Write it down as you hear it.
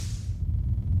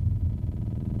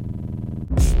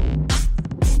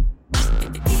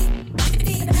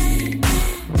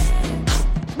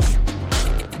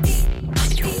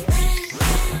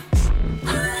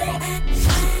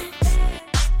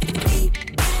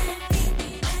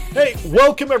Hey,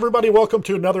 welcome everybody. Welcome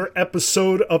to another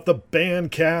episode of the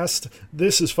Bandcast.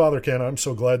 This is Father Ken. I'm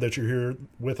so glad that you're here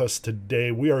with us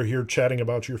today. We are here chatting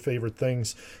about your favorite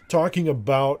things, talking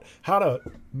about how to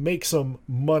make some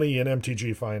money in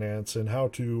MTG finance and how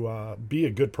to be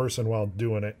a good person while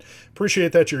doing it.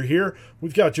 Appreciate that you're here.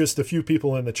 We've got just a few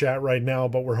people in the chat right now,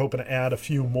 but we're hoping to add a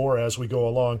few more as we go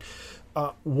along.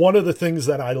 One of the things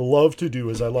that I love to do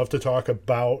is I love to talk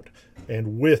about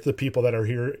and with the people that are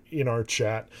here in our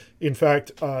chat. In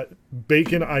fact,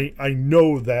 Bacon, I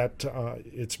know that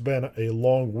it's been a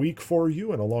long week for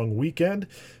you and a long weekend,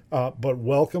 but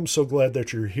welcome. So glad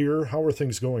that you're here. How are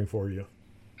things going for you?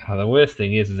 The worst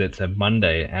thing is it's a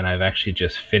Monday, and I've actually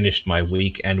just finished my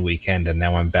week and weekend, and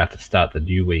now I'm about to start the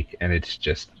new week, and it's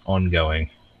just ongoing.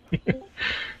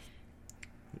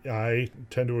 I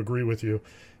tend to agree with you.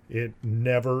 It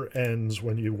never ends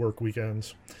when you work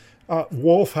weekends.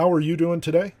 Wolf, how are you doing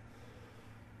today?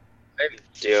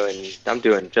 I'm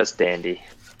doing just dandy.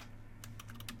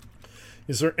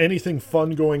 Is there anything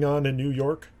fun going on in New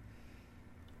York?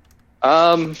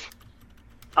 I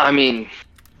mean,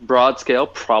 broad scale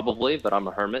probably, but I'm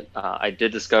a hermit. I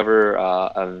did discover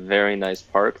a very nice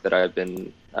park that I've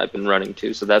been running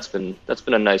to, so that's been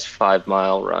a nice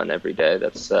 5-mile run every day.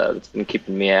 That's been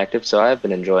keeping me active, so I've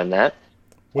been enjoying that.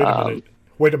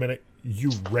 Wait a minute.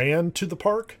 You ran to the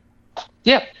park?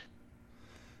 Yeah.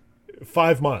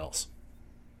 5 miles.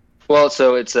 Well,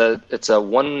 so it's a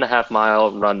 1.5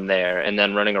 mile run there, and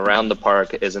then running around the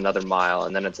park is another mile,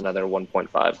 and then it's another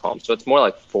 1.5 home. So it's more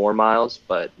like 4 miles,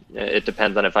 but it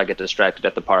depends on if I get distracted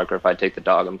at the park or if I take the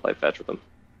dog and play fetch with him.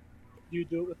 Do you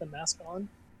do it with a mask on?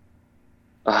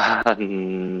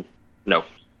 No.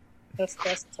 That's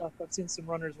tough. I've seen some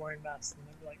runners wearing masks, and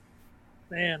they're like,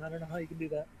 man, I don't know how you can do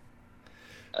that.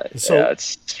 Yeah,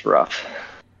 it's rough.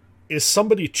 Is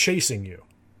somebody chasing you?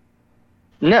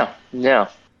 No.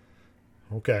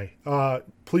 Okay.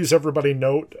 Please, everybody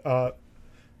note,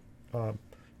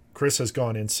 Chris has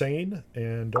gone insane,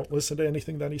 and don't listen to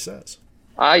anything that he says.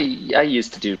 I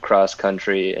used to do cross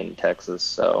country in Texas,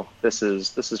 so this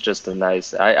is just a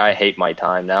nice. I hate my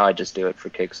time now. I just do it for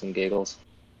kicks and giggles.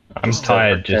 I'm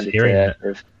tired just hearing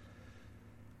it.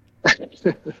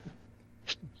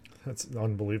 That's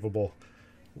unbelievable.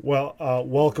 Well,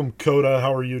 welcome, Coda.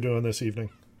 How are you doing this evening?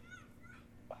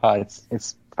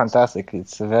 It's fantastic.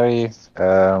 It's a very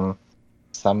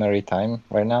summery time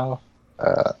right now,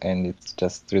 and it's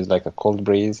just there's like a cold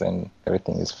breeze, and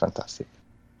everything is fantastic.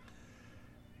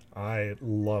 I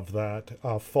love that.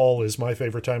 Fall is my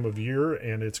favorite time of year,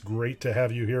 and it's great to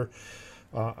have you here.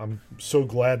 I'm so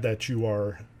glad that you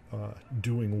are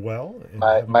doing well.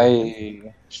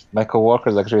 My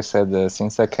coworkers actually said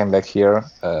since I came back here,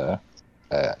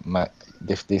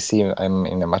 they see I'm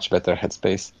in a much better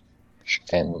headspace,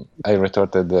 and I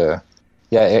retorted,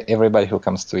 everybody who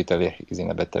comes to Italy is in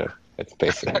a better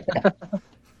headspace.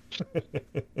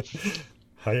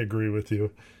 I agree with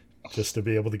you. Just to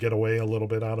be able to get away a little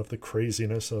bit out of the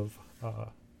craziness of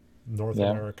North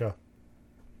America.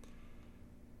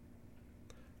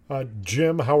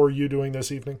 Jim, how are you doing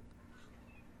this evening?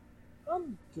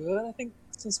 I'm good. I think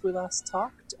since we last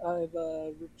talked, I've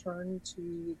returned to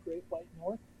the Great White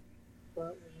North,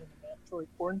 currently in a mandatory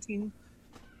quarantine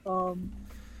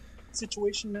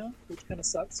situation now, which kind of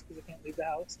sucks because I can't leave the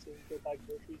house to go buy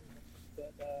groceries.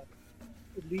 But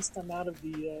at least I'm out of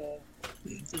the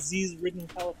disease-ridden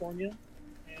California,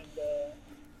 and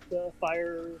the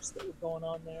fires that were going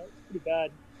on there, it's pretty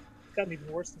bad. It's gotten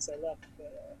even worse since I left,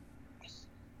 but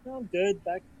no, I'm good.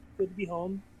 Good to be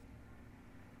home.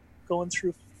 Going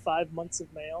through 5 months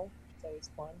of mail, which is always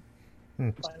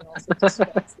fun. Finding all sorts of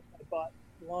stuff that I bought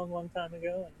a long, long time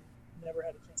ago and never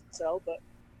had a chance to sell, but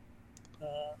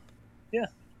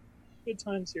good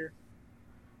times here.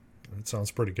 That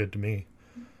sounds pretty good to me.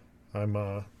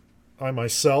 I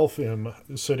myself am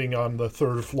sitting on the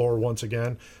 3rd floor once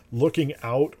again, looking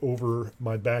out over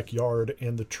my backyard,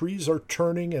 and the trees are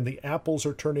turning and the apples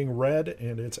are turning red,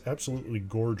 and it's absolutely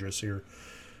gorgeous here.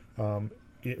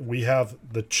 We have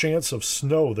the chance of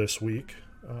snow this week.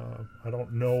 I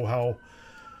don't know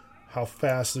how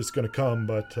fast it's going to come,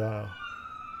 but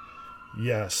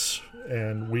yes.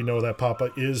 And we know that Papa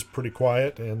is pretty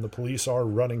quiet, and the police are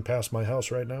running past my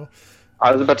house right now.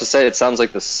 I was about to say, it sounds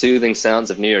like the soothing sounds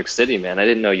of New York City, man. I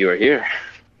didn't know you were here.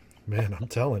 Man, I'm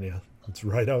telling you, it's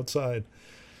right outside.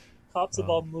 Cops have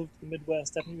all moved to the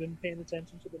Midwest. Haven't you been paying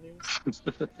attention to the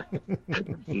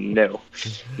news?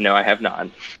 No, I have not.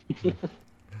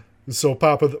 So,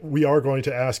 Papa, we are going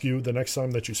to ask you the next time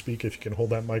that you speak if you can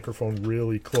hold that microphone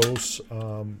really close.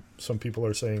 Some people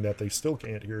are saying that they still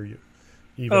can't hear you,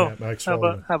 even at max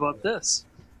volume. How about this?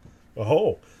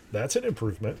 Oh, That's an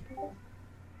improvement.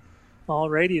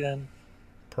 Alrighty then.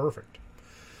 Perfect.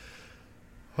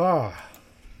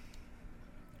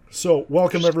 So,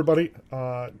 welcome everybody.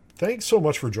 Thanks so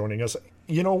much for joining us.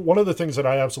 You know, one of the things that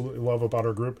I absolutely love about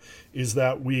our group is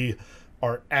that we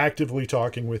are actively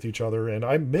talking with each other, and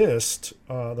I missed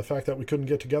the fact that we couldn't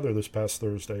get together this past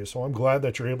Thursday. So I'm glad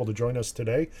that you're able to join us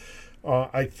today.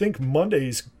 I think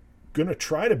Monday's going to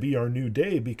try to be our new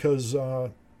day because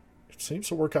it seems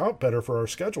to work out better for our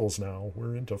schedules now.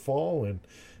 We're into fall and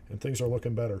things are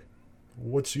looking better.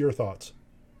 What's your thoughts?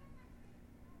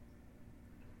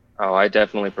 Oh, I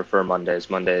definitely prefer Mondays.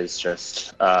 Mondays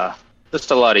just a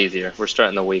lot easier. We're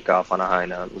starting the week off on a high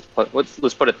note.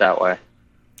 Let's put it that way.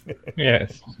 Yeah,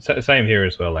 same here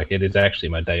as well. Like, it is actually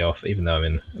my day off, even though I'm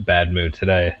in a bad mood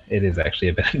today. It is actually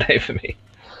a better day for me.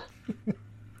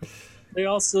 They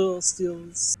also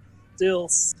still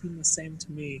seem the same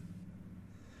to me.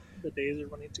 The days are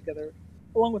running together,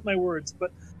 along with my words.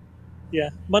 But yeah,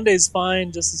 Monday's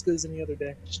fine, just as good as any other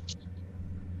day.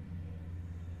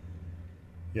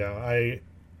 Yeah,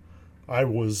 I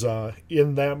was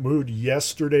in that mood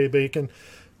yesterday, Bacon.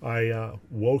 I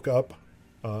woke up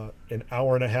an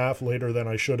hour and a half later than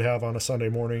I should have on a Sunday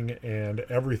morning, and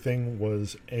everything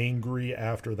was angry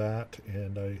after that.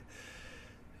 And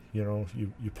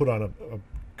you put on a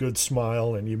good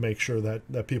smile and you make sure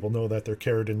that people know that they're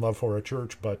cared and loved for at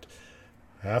church. But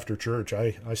after church,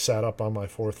 I sat up on my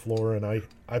fourth floor and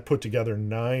I put together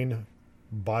 9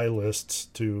 buy lists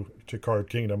to Card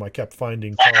Kingdom. I kept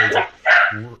finding cards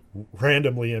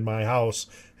randomly in my house,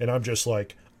 and I'm just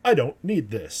like, I don't need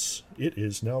this. It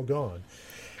is now gone.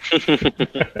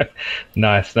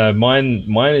 Nice. No, mine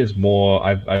is more.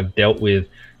 I've dealt with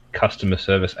customer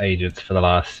service agents for the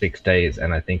last 6 days,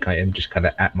 and I think I am just kind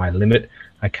of at my limit.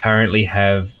 I currently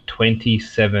have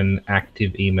 27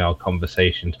 active email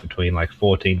conversations between like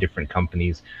 14 different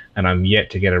companies, and I'm yet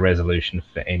to get a resolution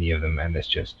for any of them, and it's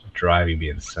just driving me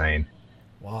insane.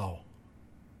 Wow.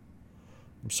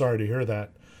 I'm sorry to hear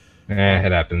that.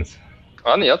 It happens.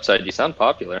 On the upside, you sound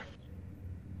popular.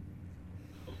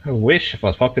 I wish if I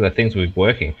was popular, things would be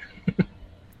working.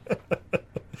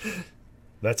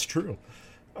 That's true.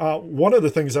 One of the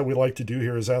things that we like to do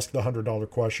here is ask the $100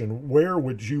 question. Where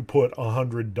would you put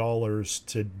 $100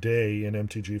 today in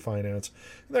MTG Finance?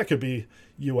 That could be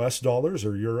US dollars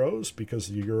or euros, because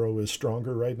the euro is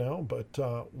stronger right now. But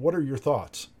what are your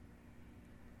thoughts?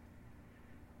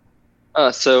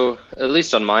 So at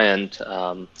least on my end,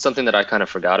 something that I kind of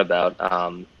forgot about,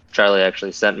 Charlie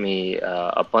actually sent me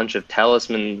a bunch of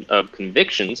Talisman of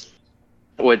Convictions,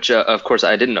 which of course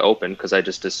I didn't open because I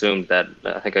just assumed that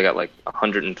I think I got like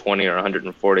 120 or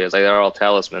 140. I was like, they're all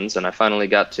talismans, and I finally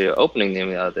got to opening them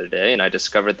the other day, and I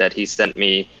discovered that he sent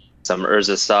me some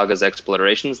Urza Saga's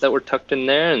explorations that were tucked in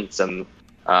there, and some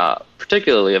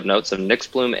particularly of note, some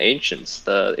Nyxbloom Ancients,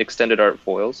 the extended art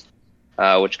foils.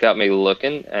 Which got me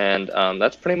looking, and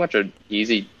that's pretty much an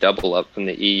easy double up from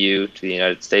the EU to the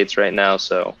United States right now.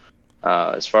 So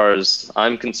as far as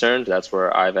I'm concerned, that's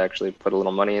where I've actually put a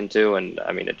little money into, and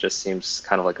I mean, it just seems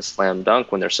kind of like a slam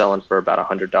dunk when they're selling for about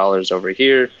 $100 over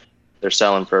here. They're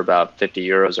selling for about 50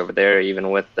 euros over there, even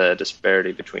with the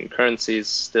disparity between currencies.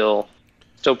 Still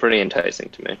pretty enticing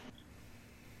to me.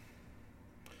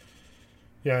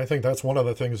 Yeah, I think that's one of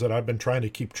the things that I've been trying to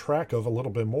keep track of a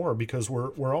little bit more, because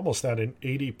we're almost at an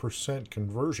 80%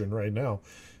 conversion right now.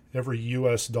 Every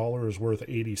US dollar is worth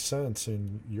 80 cents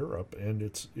in Europe, and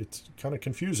it's kind of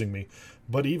confusing me.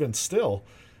 But even still,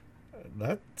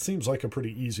 that seems like a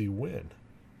pretty easy win.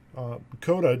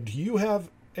 Coda, do you have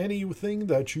anything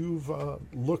that you've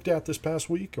looked at this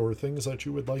past week, or things that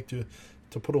you would like to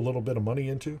put a little bit of money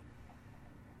into?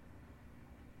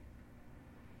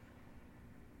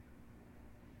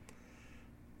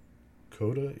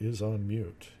 Coda is on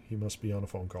mute. He must be on a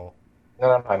phone call.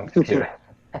 No, I'm here.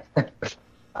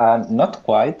 Not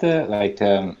quite.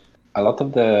 A lot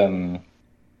of the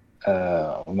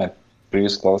my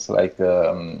previous calls, like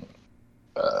a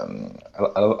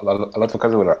lot of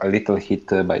cards were a little hit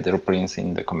by the reprints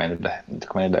in the commander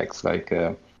decks, like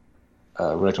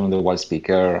Return of the Wild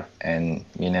Speaker and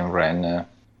Min Ren.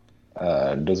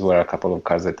 Those were a couple of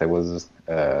cards that I was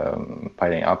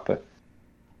piling up.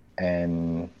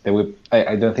 And I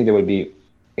don't think they will be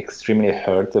extremely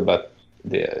hurt, but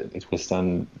it will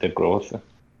stand the growth.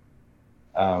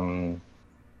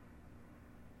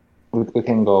 We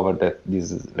can go over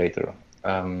this later.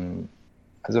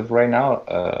 As of right now,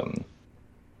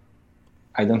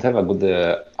 I don't have a good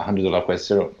 $100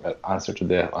 question answer to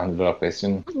the $100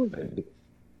 question.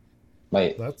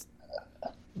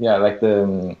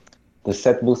 The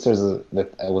set boosters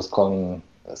that I was calling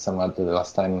somewhat the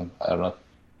last time are not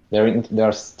They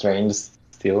are strange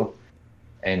still,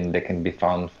 and they can be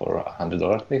found for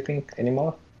 $100, I think,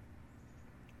 anymore.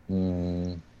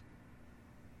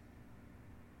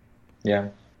 Yeah.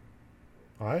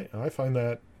 I find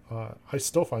that I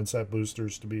still find set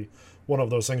boosters to be one of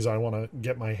those things I want to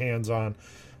get my hands on,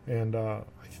 and I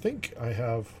think I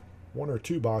have one or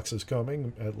two boxes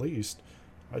coming at least.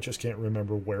 I just can't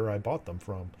remember where I bought them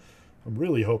from. I'm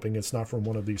really hoping it's not from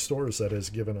one of these stores that has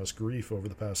given us grief over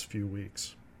the past few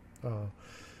weeks.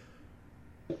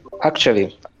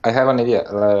 Actually, I have an idea.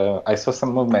 I saw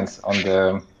some movements on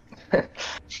the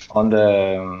on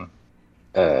the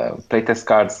playtest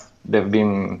cards. They've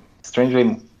been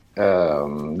strangely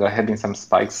there have been some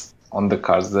spikes on the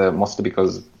cards, mostly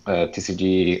because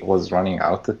TCG was running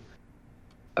out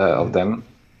of them,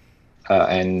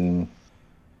 and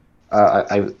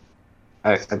I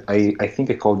think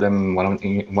I called them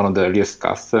one of the earliest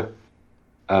casts.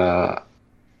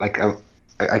 Like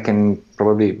I can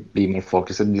probably be more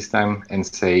focused this time and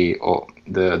say, oh,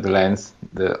 the lands,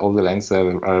 all the lands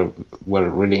were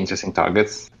really interesting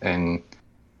targets, and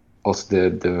also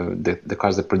the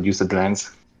cards that produce the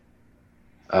lands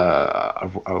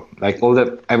are like all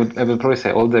the. I would probably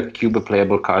say all the cube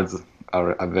playable cards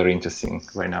are very interesting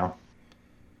right now.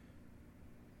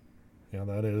 Yeah,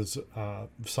 that is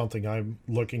something I'm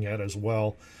looking at as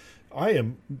well. I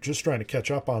am just trying to catch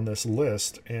up on this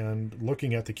list, and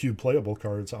looking at the cube playable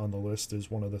cards on the list is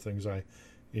one of the things I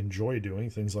enjoy doing.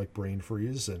 Things like Brain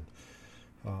Freeze and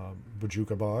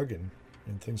Bajuka Bog and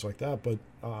things like that. But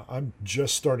I'm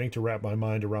just starting to wrap my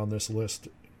mind around this list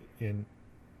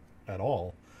at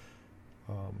all.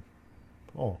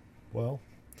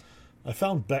 I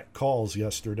found Beck Calls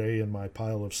yesterday in my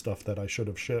pile of stuff that I should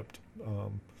have shipped.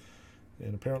 And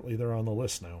apparently they're on the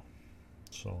list now.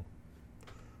 So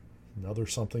another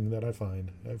something that I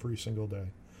find every single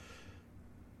day.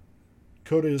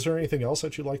 Coda, is there anything else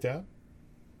that you'd like to add?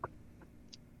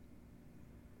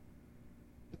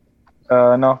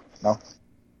 No. Oh,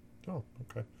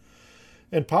 okay.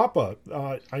 And Papa,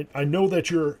 I know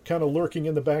that you're kind of lurking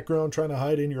in the background, trying to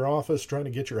hide in your office, trying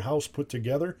to get your house put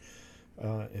together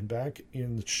and back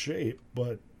in shape.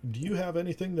 But do you have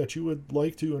anything that you would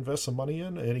like to invest some money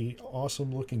in? Any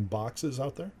awesome looking boxes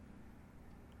out there?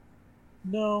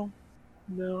 No,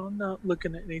 I'm not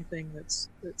looking at anything that's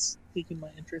piquing my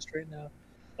interest right now.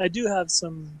 I do have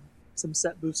some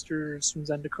set boosters from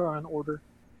Zendikar on order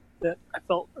that I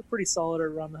felt are pretty solid at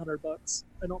around the $100.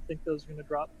 I don't think those are going to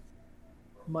drop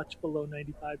much below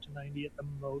 95 to 90 at the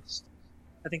most.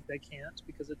 I think they can't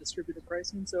because of distributor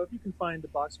pricing. So if you can find a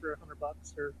box for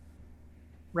 $100 or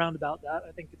round about that,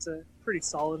 I think it's a pretty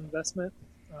solid investment.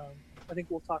 I think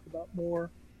we'll talk about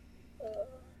more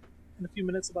in a few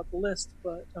minutes about the list,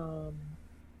 but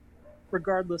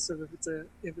regardless of if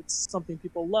it's something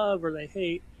people love or they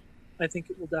hate, I think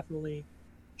it will definitely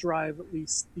drive at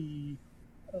least the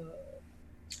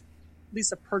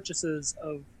purchases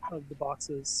of the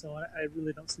boxes. So I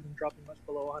really don't see them dropping much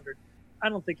below 100. I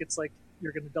don't think it's like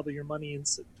you're going to double your money in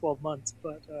 12 months,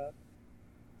 but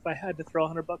if I had to throw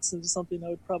 $100 into something, I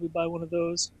would probably buy one of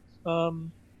those.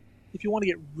 If you want to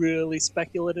get really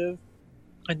speculative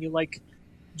and you like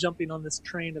jumping on this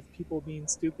train of people being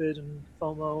stupid and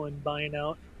FOMO and buying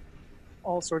out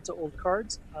all sorts of old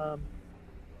cards,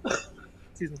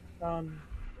 excuse me.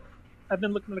 I've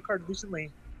been looking at a card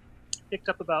recently, picked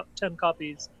up about 10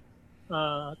 copies,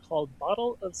 called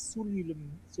Bottle of Suliman.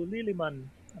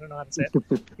 I don't know how to say it.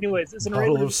 Anyways, it's an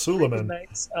Arabian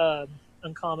Nights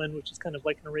uncommon, which is kind of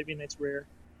like an Arabian Nights rare,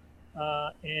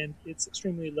 and it's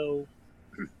extremely low.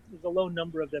 There's a low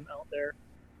number of them out there.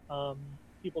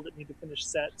 People that need to finish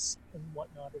sets and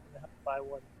whatnot are going to have to buy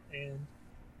one, and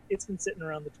it's been sitting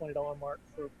around the $20 mark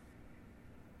for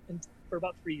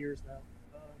about 3 years now.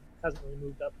 Hasn't really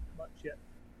moved up much yet.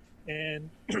 And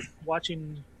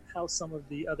watching how some of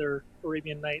the other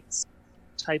Arabian Nights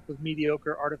type of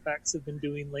mediocre artifacts have been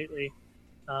doing lately,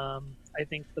 I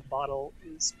think the bottle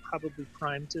is probably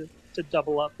primed to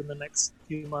double up in the next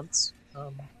few months.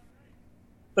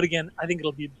 But again, I think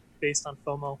it'll be based on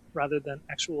FOMO rather than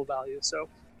actual value. So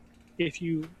if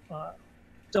you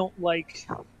don't like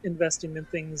investing in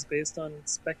things based on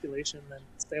speculation, then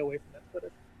stay away from it. But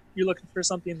if you're looking for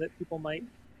something that people might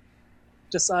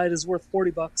decide is worth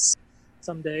 $40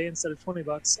 someday instead of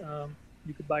 $20,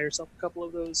 you could buy yourself a couple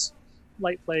of those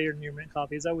light play or near mint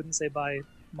copies. I wouldn't say buy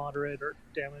moderate or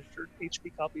damaged or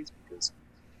HP copies because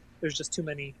there's just too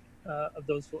many of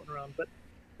those floating around. But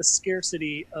the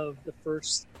scarcity of the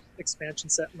first expansion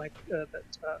set that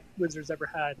Wizards ever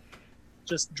had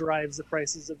just drives the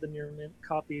prices of the near mint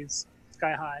copies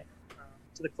sky high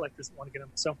to the collectors that want to get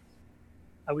them. So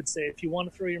I would say if you want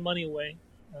to throw your money away,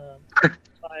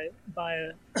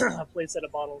 Buy a plate set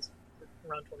of bottles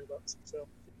for around $20. So you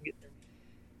can get there.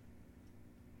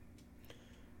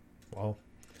 Well,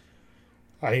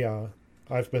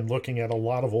 I've been looking at a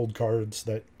lot of old cards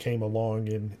that came along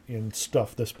in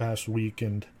stuff this past week,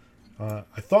 and I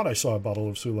thought I saw a bottle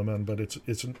of Suleiman, but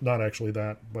it's not actually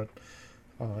that. But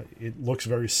it looks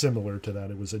very similar to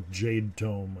that. It was a jade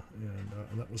tome,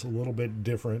 and that was a little bit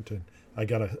different. And I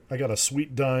got a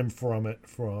sweet dime from it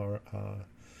from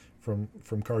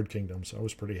Card Kingdom, so I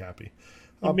was pretty happy.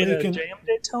 You mean a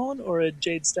JMJ tone or a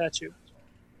jade statue?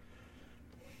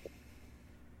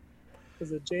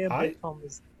 Because a JMJ tone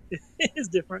is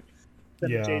different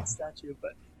than a jade statue,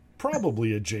 but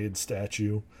probably a jade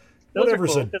statue. Those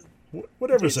whatever's are cool,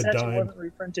 whatever's jade a statue dime. wasn't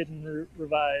reprinted and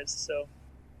revised, so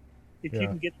if you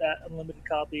can get that unlimited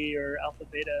copy or alpha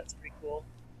beta, it's pretty cool.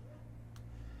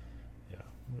 Yeah,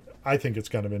 I think it's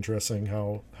kind of interesting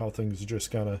how things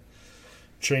just kind of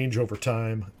change over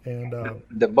time. And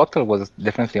the bottle was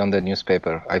definitely on the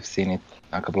newspaper. I've seen it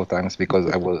a couple of times because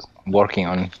I was working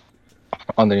on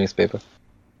the newspaper.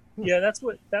 Yeah, that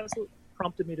was what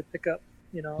prompted me to pick up,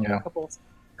 a couple of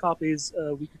copies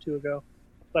a week or two ago.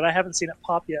 But I haven't seen it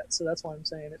pop yet, so that's why I'm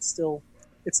saying it's still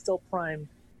primed.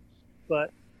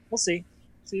 But we'll see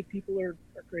if people are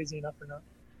crazy enough or not.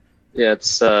 Yeah,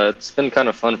 it's been kind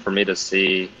of fun for me to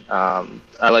see.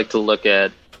 I like to look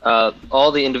at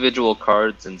all the individual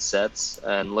cards and sets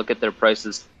and look at their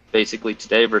prices basically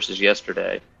today versus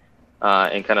yesterday,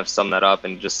 and kind of sum that up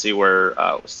and just see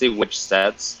which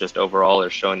sets just overall are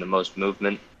showing the most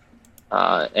movement.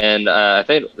 And I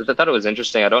thought it was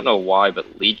interesting. I don't know why,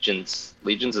 but Legions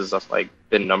has like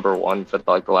been number one for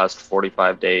like the last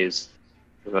 45 days.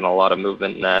 There's been a lot of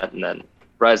movement in that, and then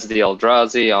Rise of the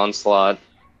Eldrazi, Onslaught,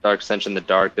 Dark Ascension, the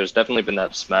Dark. There's definitely been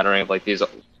that smattering of like these,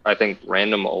 I think,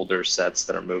 random older sets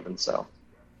that are moving. So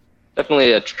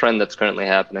definitely a trend that's currently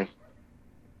happening.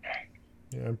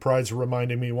 Yeah, and Pride's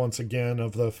reminding me once again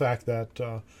of the fact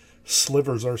that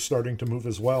slivers are starting to move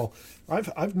as well.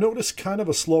 I've noticed kind of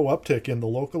a slow uptick in the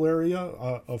local area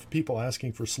of people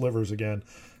asking for slivers again.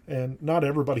 And not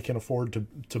everybody can afford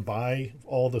to buy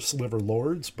all the sliver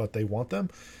lords, but they want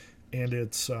them. And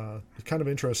it's kind of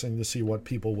interesting to see what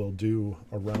people will do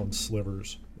around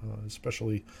slivers,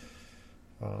 especially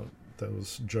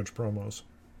those judge promos.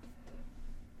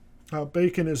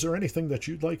 Bacon, is there anything that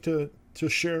you'd like to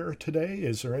share today?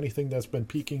 Is there anything that's been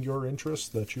piquing your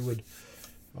interest that you would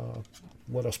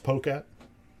let us poke at?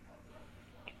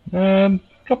 A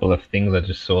couple of things I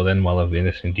just saw then while I've been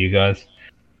listening to you guys.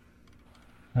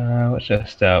 Let's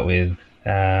just start with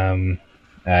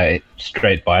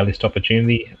straight buy list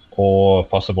opportunity or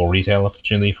possible retail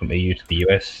opportunity from EU to the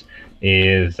US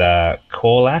is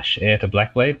Corlash Heir to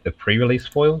Blackblade, the pre-release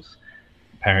foils.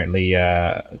 Apparently,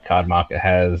 Card Market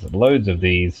has loads of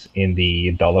these in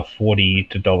the $1.40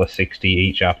 to $1.60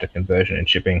 each after conversion and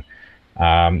shipping,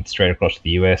 straight across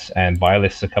the US. And buy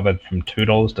lists are covered from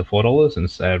 $2 to $4,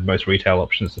 and most retail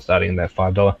options are starting at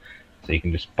 $5. So you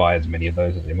can just buy as many of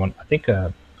those as you want. I think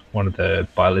one of the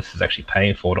buy lists is actually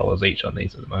paying $4 each on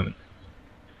these at the moment.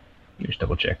 Let me just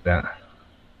double check that.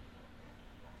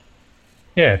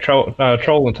 Yeah, Troll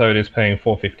and Toad is paying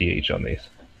 $4.50 each on these,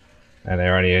 and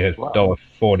they're only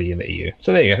 $1.40 in the EU.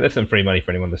 So there you go. That's some free money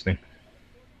for anyone listening.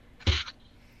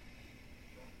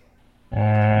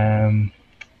 Anyone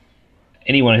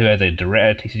who has a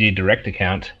TCG Direct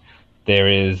account,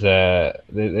 there's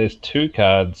two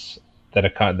cards that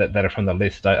are from the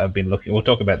list. I've been looking. We'll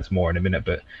talk about this more in a minute,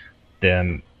 but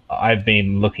I've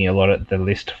been looking a lot at the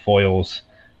list foils.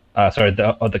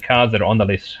 The cards that are on the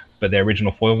list, but they're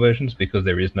original foil versions because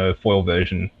there is no foil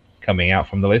version coming out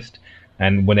from the list.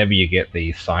 And whenever you get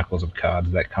these cycles of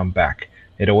cards that come back,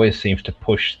 it always seems to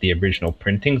push the original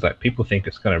printings. Like people think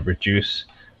it's going to reduce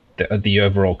the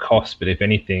overall cost, but if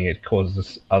anything, it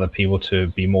causes other people to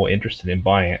be more interested in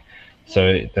buying it.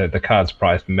 So the card's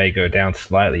price may go down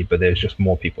slightly, but there's just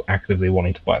more people actively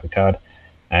wanting to buy the card.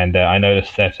 And I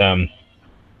noticed that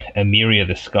Emiria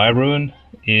the Sky Ruin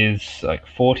is like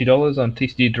 $40 on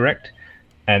TCG Direct,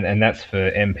 and that's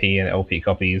for MP and LP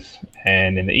copies.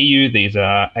 And in the EU, these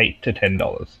are $8 to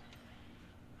 $10.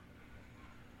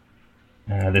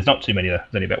 There's not too many. There's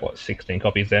only about 16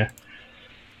 copies there.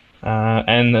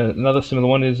 And another similar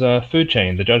one is Food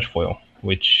Chain, the Judge Foil,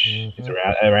 which is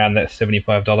around that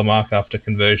 $75 mark after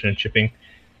conversion and shipping,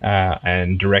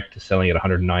 and Direct is selling at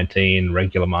 $119,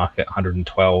 regular market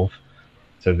 $112.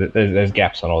 So there's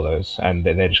gaps on all those, and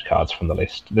they're just cards from the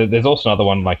list. There's also another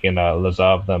one like in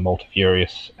Lazav, the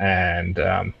Multifurious, and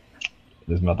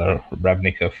there's another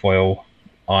Ravnica foil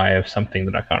eye of something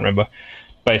that I can't remember.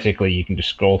 Basically, you can just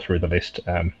scroll through the list,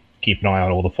 keep an eye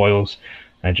on all the foils.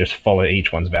 and just follow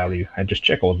each one's value and just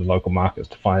check all the local markets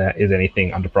to find out is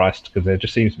anything underpriced, because there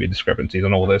just seems to be discrepancies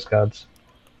on all those cards.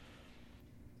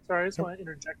 Sorry, I just want to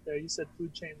interject there. You said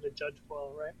food chain, the judge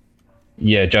foil, right?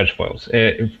 Yeah, judge foils,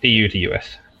 EU to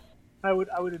US. I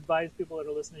would advise people that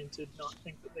are listening to not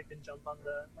think that they can jump on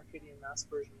the Arcadian Mass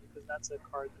version, because that's a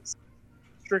card that's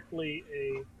strictly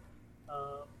a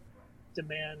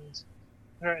demand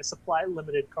or a supply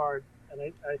limited card, and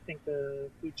I think the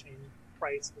food chain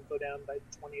price will go down by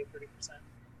 20 or 30%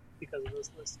 because of those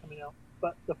lists coming out.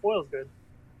 But the foil's good.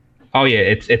 Oh yeah,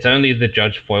 it's only the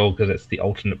judge foil because it's the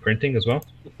alternate printing as well.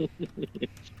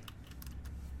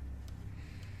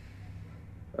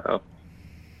 Oh.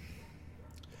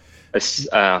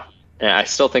 I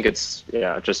still think it's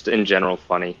just in general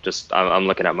funny. Just I'm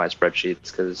looking at my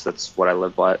spreadsheets because that's what I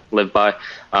live by.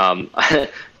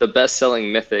 The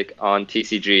best-selling mythic on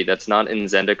TCG that's not in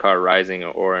Zendikar Rising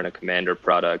or in a Commander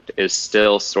product is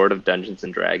still Sword of Dungeons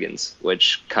and Dragons,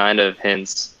 which kind of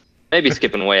hints, maybe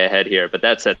skipping way ahead here, but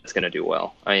that set's going to do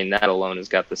well. I mean, that alone has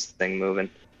got this thing moving,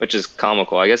 which is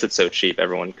comical. I guess it's so cheap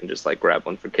everyone can just like grab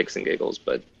one for kicks and giggles,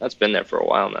 but that's been there for a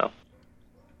while now.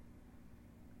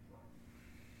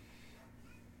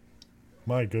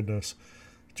 My goodness.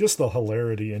 Just the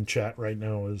hilarity in chat right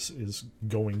now is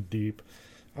going deep.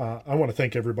 I want to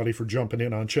thank everybody for jumping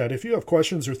in on chat. If you have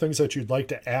questions or things that you'd like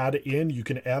to add in, you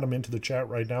can add them into the chat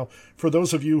right now. For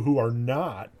those of you who are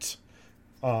not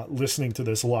listening to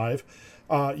this live,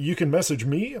 you can message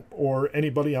me or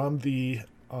anybody on the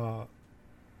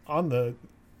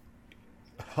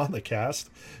cast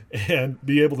and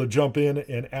be able to jump in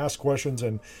and ask questions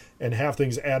and have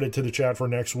things added to the chat for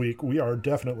next week. We are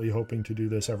definitely hoping to do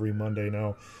this every Monday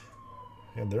now.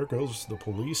 And there goes the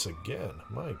police again.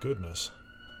 My goodness.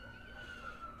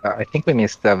 I think we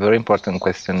missed a very important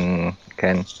question,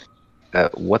 Ken.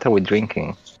 What are we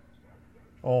drinking?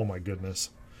 Oh my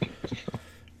goodness.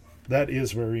 That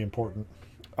is very important.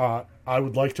 I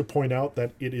would like to point out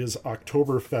that it is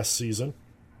Oktoberfest season.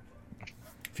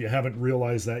 If you haven't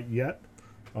realized that yet,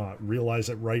 realize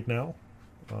it right now.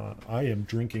 I am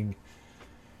drinking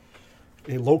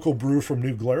a local brew from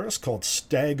New Glarus called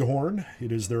Staghorn.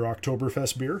 It is their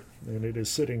Oktoberfest beer, and it is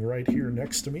sitting right here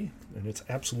next to me, and it's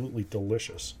absolutely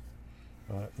delicious.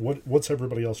 What's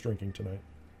everybody else drinking tonight?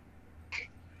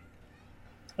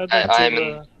 I'd like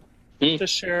to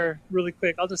just share really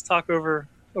quick. I'll just talk over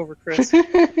Chris.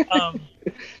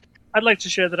 I'd like to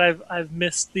share that I've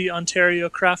missed the Ontario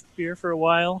craft beer for a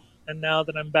while, and now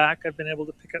that I'm back, I've been able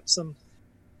to pick up some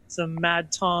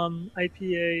Mad Tom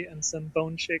IPA and some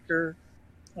Bone Shaker.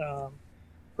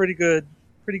 Pretty good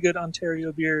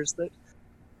Ontario beers that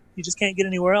you just can't get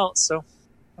anywhere else. So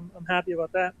I'm happy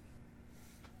about that.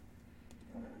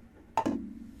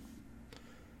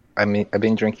 I've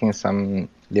been drinking some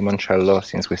limoncello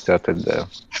since we started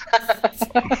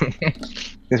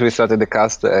the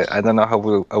cast. I don't know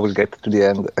how I will get to the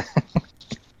end.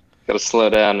 Gotta slow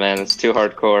down, man. It's too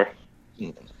hardcore.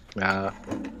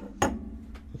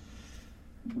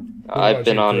 I've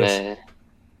been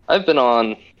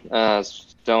on.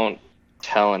 Don't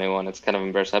tell anyone. It's kind of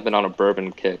embarrassing. I've been on a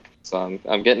bourbon kick, so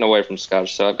I'm getting away from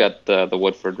Scotch. So I've got the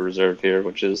Woodford Reserve here,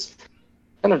 which is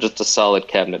kind of just a solid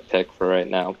cabinet pick for right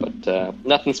now, but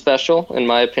nothing special in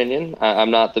my opinion. I'm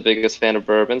not the biggest fan of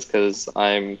bourbons because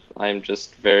I'm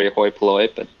just very hoi polloi,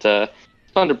 but it's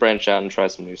fun to branch out and try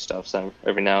some new stuff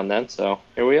every now and then. So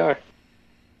here we are.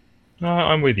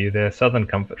 I'm with you there. Southern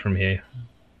comfort from here.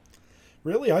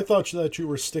 Really, I thought that you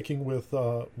were sticking with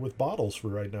bottles for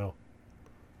right now.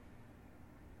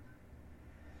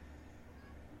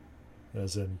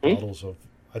 As in bottles of.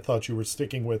 I thought you were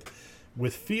sticking with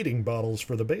feeding bottles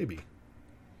for the baby.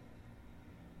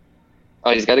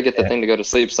 Oh, he's got to get the thing to go to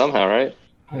sleep somehow, right?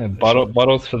 Yeah,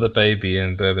 bottles for the baby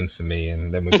and bourbon for me,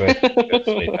 and then we both go to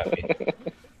sleep happy.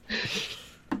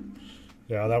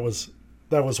 Yeah, that was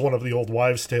one of the old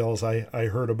wives' tales I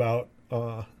heard about.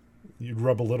 You'd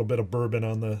rub a little bit of bourbon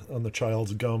on the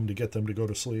child's gum to get them to go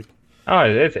to sleep. Oh,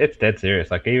 it's dead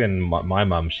serious. Like even my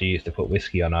mum, she used to put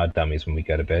whiskey on our dummies when we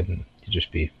go to bed, and you'd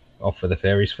just be off for the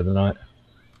fairies for the night.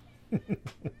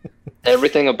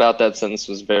 Everything about that sentence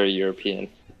was very European.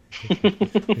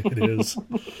 It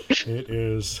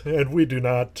is, and we do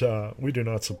not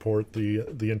support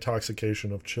the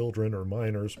intoxication of children or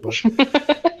minors, but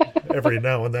every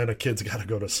now and then a kid's got to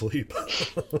go to sleep.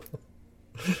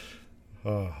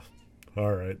 All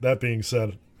right. That being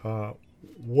said,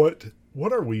 what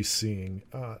are we seeing?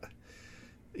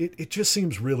 It just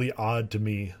seems really odd to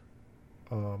me.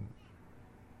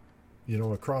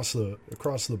 Across the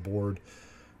board,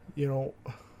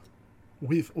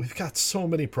 we've got so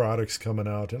many products coming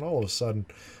out, and all of a sudden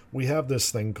we have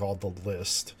this thing called the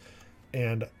list.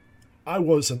 And I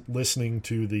wasn't listening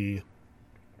to the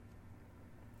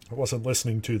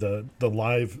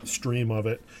live stream of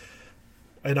it,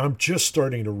 and I'm just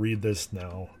starting to read this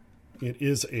now. It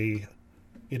is a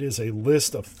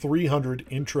list of 300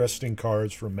 interesting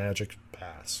cards from Magic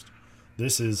Past.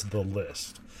 This is the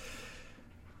list.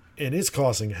 And it's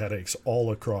causing headaches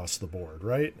all across the board,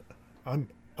 right? I'm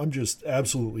just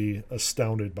absolutely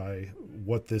astounded by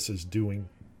what this is doing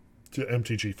to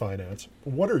MTG Finance.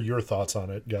 What are your thoughts on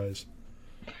it, guys?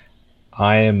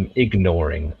 I am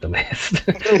ignoring the list.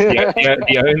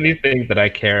 The only thing that I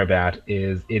care about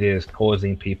is it is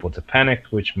causing people to panic,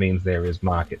 which means there is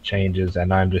market changes,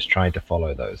 and I'm just trying to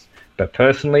follow those. But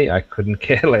personally, I couldn't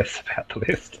care less about the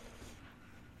list.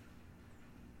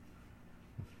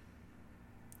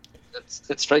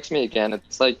 It strikes me again.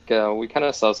 It's like we kind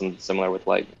of saw something similar with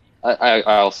like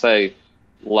I'll say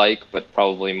like, but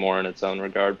probably more in its own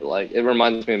regard. But like it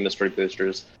reminds me of Mystery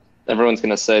Boosters. Everyone's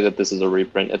gonna say that this is a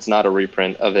reprint. It's not a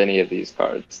reprint of any of these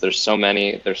cards. There's so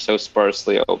many. They're so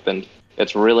sparsely opened.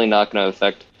 It's really not going to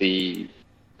affect the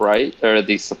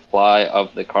the supply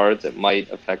of the cards. It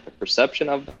might affect the perception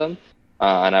of them,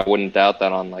 and I wouldn't doubt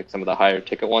that on like some of the higher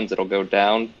ticket ones, it'll go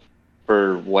down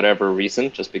for whatever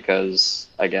reason, just because,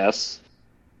 I guess.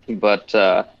 But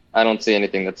I don't see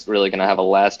anything that's really going to have a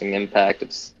lasting impact.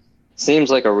 It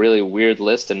seems like a really weird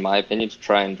list, in my opinion, to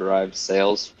try and drive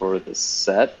sales for the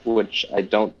set, which I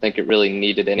don't think it really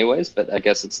needed anyways, but I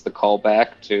guess it's the callback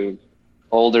to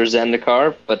older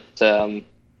Zendikar. But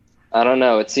I don't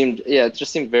know. It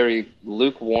just seemed very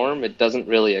lukewarm. It doesn't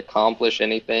really accomplish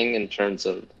anything in terms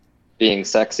of being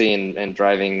sexy and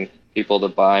driving people to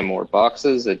buy more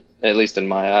boxes. At least in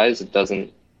my eyes, it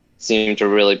doesn't seem to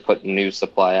really put new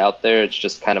supply out there. It's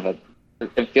just kind of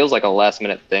it feels like a last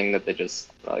minute thing that they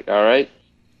just like, all right,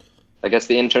 I guess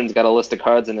the intern's got a list of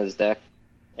cards in his deck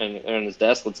and in his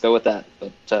desk. Let's go with that.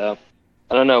 But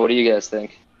I don't know. What do you guys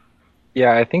think?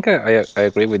 Yeah, I think I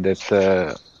agree with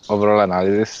that overall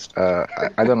analysis.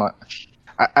 I don't know.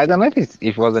 I don't know if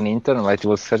it was an intern, but it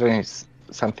was certainly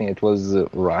something that was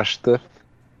rushed. They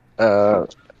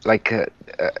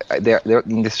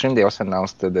in the stream they also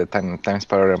announced the Time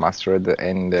Spiral Remastered,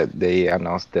 and they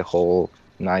announced the whole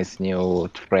nice new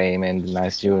frame and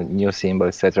nice new symbol,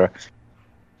 etc.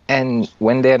 And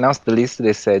when they announced the list,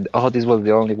 they said, "Oh, this was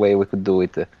the only way we could do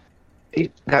it." You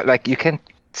can't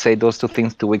say those two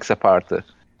things 2 weeks apart.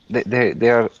 They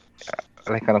are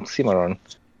like an oxymoron.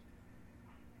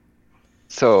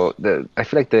 So I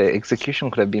feel like the execution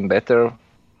could have been better,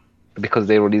 because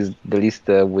they released the list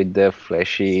with the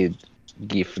flashy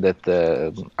GIF that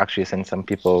actually sent some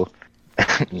people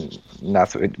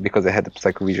nuts because they had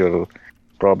psychovisual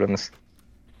problems.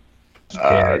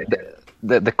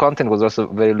 The content was also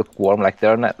very lukewarm. Like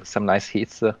there are some nice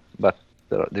hits, but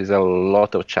there's a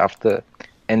lot of chaff.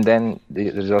 And then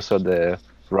there's also the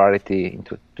rarity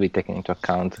to be taken into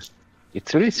account.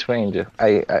 It's really strange.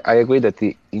 I agree that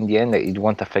in the end it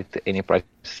won't affect any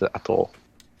price at all.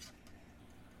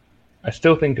 I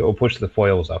still think it will push the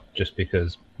foils up, just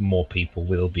because more people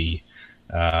will be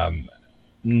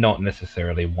not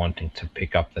necessarily wanting to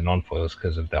pick up the non-foils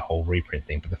because of the whole reprint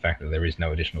thing, but the fact that there is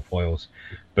no additional foils.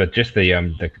 But just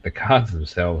the cards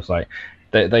themselves, like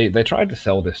they tried to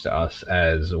sell this to us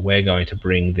as we're going to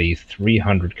bring these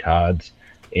 300 cards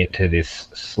into this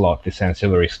slot, this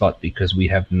ancillary slot, because we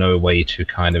have no way to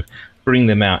kind of bring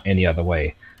them out any other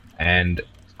way. And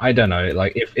I don't know,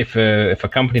 like if a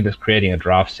company that's creating a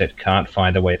draft set can't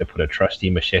find a way to put a trusty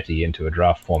machete into a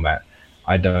draft format,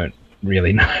 I don't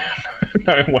really know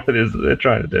what it is that they're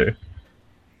trying to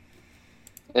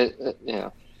do.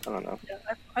 Yeah, I don't know. Yeah,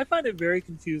 I find it very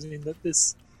confusing that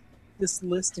this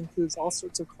list includes all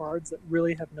sorts of cards that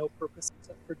really have no purpose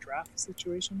except for draft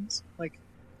situations. Like,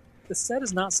 the set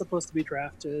is not supposed to be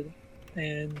drafted,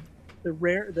 and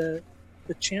the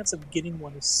chance of getting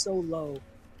one is so low.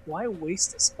 Why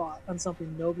waste a spot on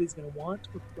something nobody's going to want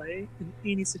or play in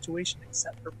any situation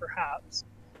except for perhaps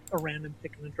a random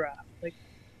pick in a draft? Like,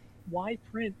 why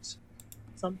print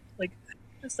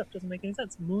this stuff doesn't make any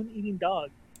sense. Moon-eating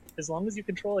dog. As long as you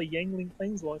control a Yangling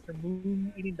Planeswalker,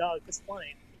 moon-eating dog is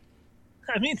fine.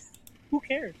 I mean, who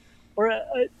cares? Or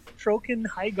a Trokan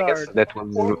High Guard. They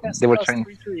were trying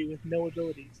 3/3 with no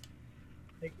abilities.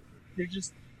 Like, they're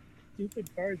just stupid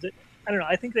cards. I don't know.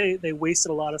 I think they wasted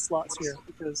a lot of slots here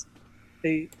because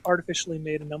they artificially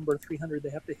made a number 300 they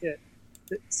have to hit.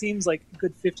 It seems like a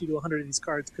good 50 to 100 of these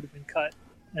cards could have been cut,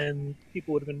 and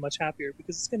people would have been much happier,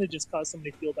 because it's going to just cause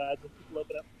somebody to feel bad when people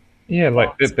open up. Yeah,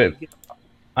 like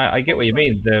I get what you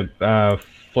mean. The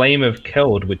Flame of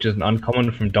Keld, which is an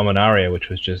uncommon from Dominaria, which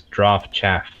was just draft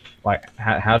chaff. Like,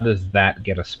 how does that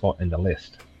get a spot in the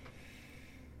list?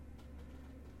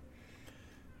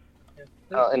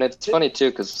 And it's funny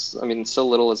too, because I mean, so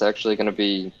little is actually going to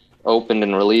be opened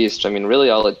and released. I mean, really,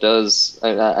 all it does,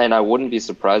 and I wouldn't be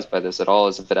surprised by this at all,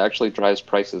 is if it actually drives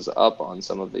prices up on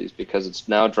some of these, because it's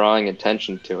now drawing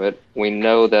attention to it. We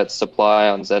know that supply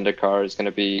on Zendikar is going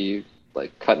to be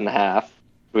like cut in half.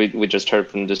 We just heard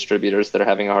from distributors that are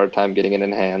having a hard time getting it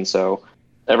in hand, so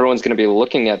everyone's going to be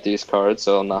looking at these cards.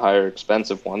 So on the higher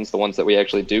expensive ones, the ones that we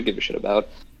actually do give a shit about.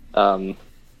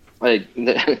 Like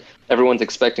everyone's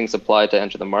expecting supply to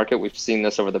enter the market. We've seen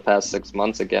this over the past 6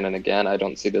 months again and again. I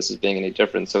don't see this as being any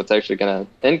different. So it's actually going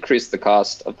to increase the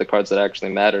cost of the cards that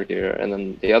actually matter here. And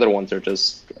then the other ones are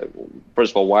just,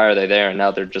 first of all, why are they there? And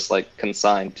now they're just like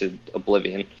consigned to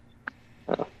oblivion.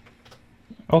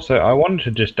 Also, I wanted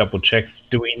to just double check.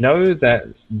 Do we know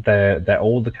that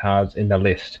all the cards in the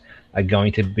list are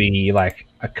going to be like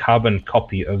a carbon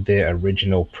copy of their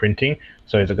original printing?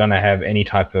 So is it going to have any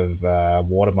type of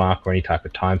watermark or any type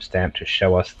of timestamp to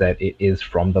show us that it is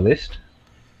from the list?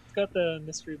 It's got the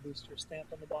mystery booster stamp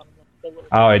on the bottom.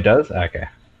 Oh, it does? Okay.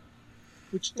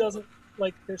 Which doesn't,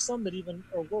 like, there's some that even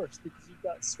are worse, because you've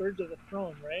got Scourge of the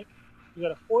Throne, right? You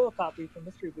got a foil copy from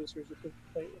mystery boosters with the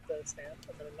stamp,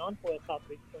 and then a non-foil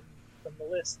copy from the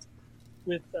list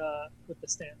with the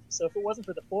stamp. So if it wasn't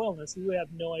for the foilness, we would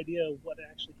have no idea what it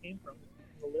actually came from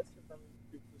the list or from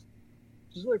mystery boosters,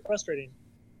 which is really frustrating.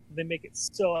 They make it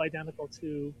so identical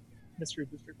to mystery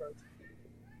booster cards.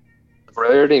 Does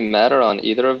rarity matter on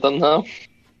either of them, though?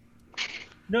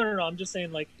 No. I'm just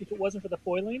saying, like, if it wasn't for the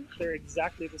foiling, they're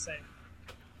exactly the same.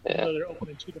 Yeah. So they're open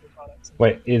in two different products.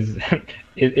 Wait, is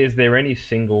there any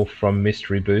single from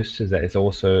mystery boosters that is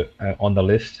also on the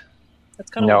list? That's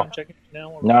kind of what I'm checking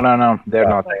now. No, they're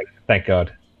not. Thank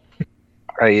God.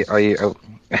 That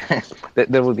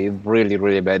would be really,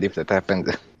 really bad if that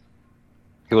happened.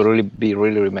 It would really be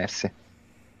really messy.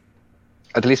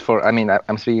 At least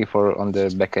I'm speaking for on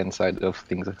the back end side of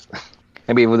things.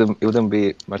 Maybe it wouldn't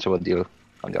be much of a deal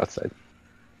on the outside.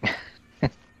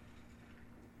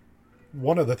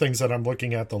 One of the things that I'm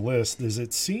looking at the list is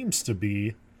it seems to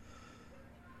be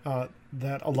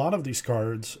that a lot of these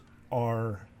cards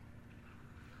are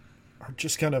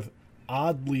just kind of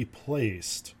oddly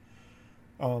placed.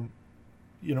 Some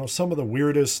of the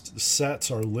weirdest sets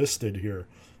are listed here,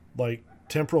 like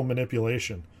Temporal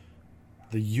Manipulation.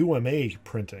 The UMA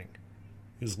printing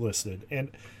is listed. And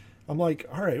I'm like,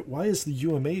 all right, why is the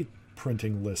UMA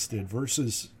printing listed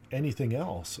versus anything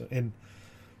else? And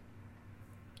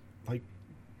like,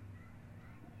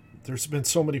 there's been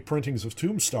so many printings of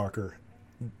Tombstalker.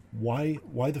 Why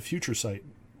the Future Sight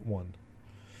one?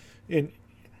 And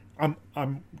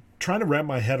I'm trying to wrap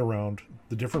my head around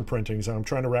the different printings, and I'm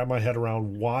trying to wrap my head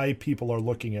around why people are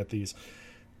looking at these.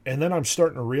 And then I'm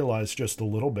starting to realize just a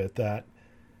little bit that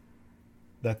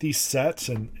these sets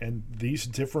and these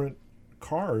different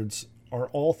cards are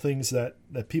all things that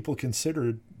people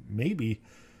considered maybe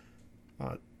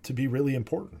to be really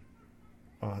important,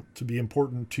 to be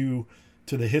important to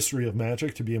the history of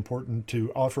Magic, to be important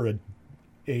to offer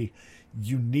a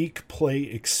unique play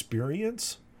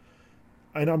experience.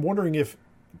 And I'm wondering if,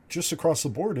 just across the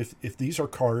board, if these are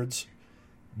cards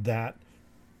that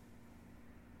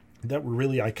were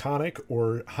really iconic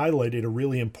or highlighted a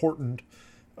really important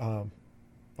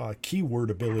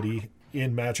keyword ability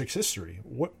in Magic's history.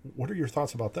 What are your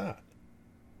thoughts about that?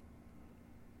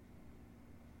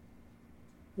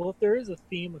 Well, if there is a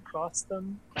theme across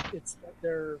them, it's that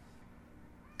they're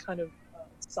kind of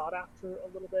sought after a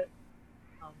little bit.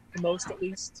 For most, at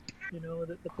least,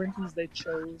 the printings they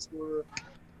chose were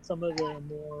some of the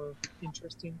more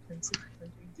interesting printings.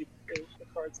 Even the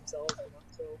cards themselves are not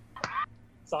so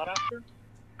sought after.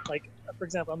 Like, for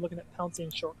example, I'm looking at Pouncing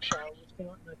Shorkshire, which came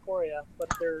out in Ikoria, but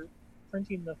they're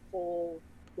printing the full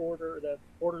the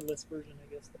borderless version,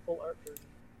 I guess, the full art version,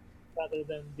 rather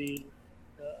than the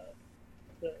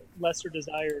lesser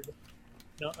desired,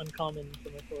 uncommon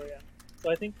from Ikoria.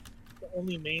 So I think the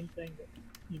only main thing that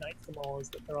unites them all is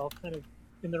that they're all kind of,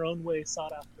 in their own way,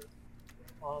 sought after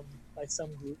by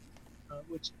some group,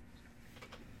 which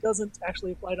doesn't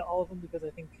actually apply to all of them, because I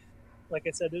think, like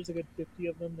I said, there's a good 50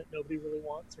 of them that nobody really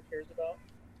wants or cares about,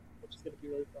 which is going to be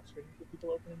really frustrating for people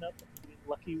opening up and being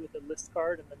lucky with a list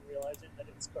card and then realizing that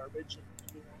it's garbage and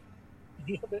you don't want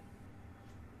any of it.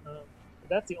 But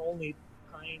that's the only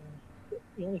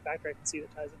factor I can see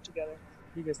that ties it together.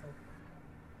 What do you guys think?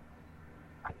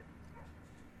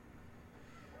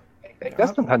 I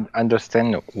just don't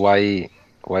understand why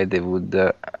they would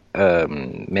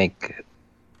make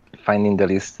find in the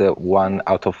list 1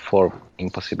 out of 4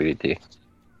 impossibility.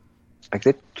 Like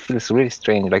that feels really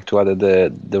strange. Like to add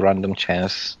the random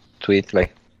chance to it.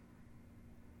 Like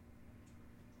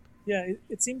Yeah,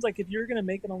 it seems like if you're going to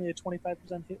make it only a 25%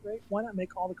 hit rate, why not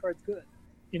make all the cards good?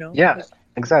 You know? yeah, Like,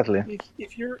 exactly.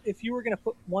 if you were going to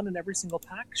put one in every single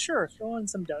pack, sure, throw in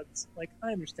some duds. Like,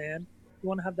 I understand. You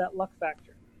want to have that luck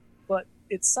factor. But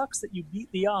it sucks that you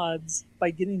beat the odds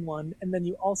by getting one, and then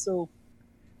you also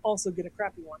get a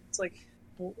crappy one. It's like,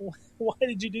 why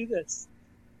did you do this?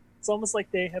 It's almost like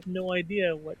they have no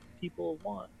idea what people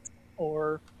want,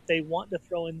 or they want to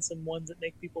throw in some ones that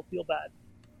make people feel bad.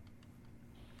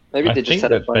 Maybe I they just think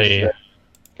had a that bunch.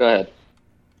 Go ahead.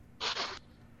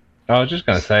 I was just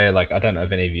going to say, like, I don't know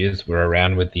if any of you were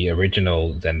around with the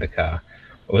original Zendikar.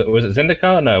 Was it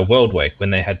Zendikar? No, World Wake, when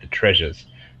they had the treasures.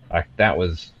 Like, that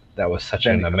was such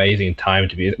an Zendikar. amazing time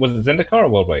to be. Was it Zendikar or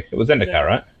World Wake? It was Zendikar,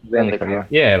 right? Zendikar, yeah.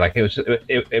 Yeah, like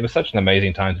it was such an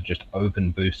amazing time to just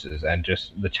open boosters and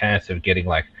just the chance of getting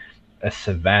like a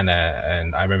Savannah.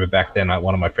 And I remember back then,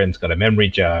 one of my friends got a memory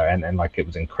jar, and like it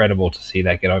was incredible to see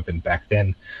that get opened back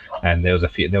then. And there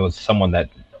was someone that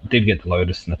did get the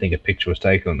Lotus, and I think a picture was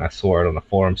taken, and I saw it on a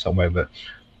forum somewhere. But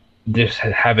just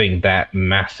having that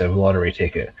massive lottery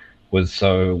ticket was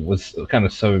kind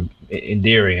of so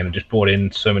endearing, and it just brought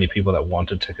in so many people that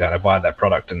wanted to kind of buy that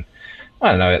product. And I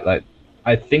don't know, like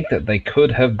I think that they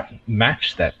could have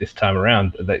matched that this time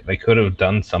around. They could have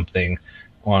done something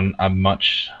on a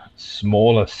much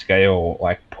smaller scale,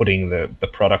 like putting the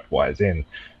product wise in,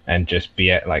 and just be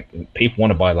at like people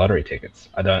want to buy lottery tickets.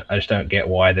 I just don't get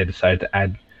why they decided to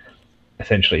add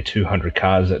essentially 200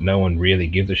 cards that no one really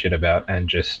gives a shit about, and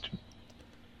just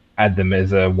add them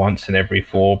as a once in every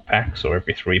 4 packs or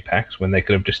every 3 packs, when they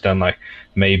could have just done like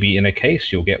maybe in a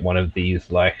case you'll get one of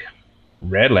these like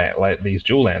rare land, like these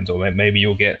jewel lands, or maybe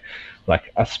you'll get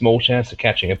like a small chance of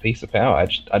catching a piece of power.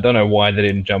 I don't know why they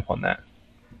didn't jump on that.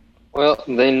 Well,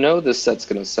 they know this set's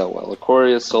going to sell well.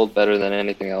 Ikoria sold better than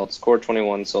anything else. Core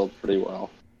 21 sold pretty well.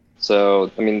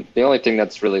 So, I mean, the only thing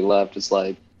that's really left is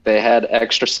like they had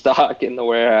extra stock in the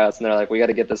warehouse, and they're like, we got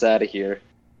to get this out of here.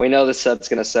 We know this set's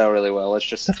going to sell really well.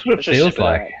 That's what it feels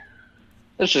like.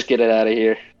 Let's just get it out of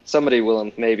here. Somebody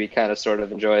will maybe kind of sort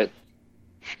of enjoy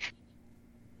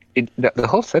it. The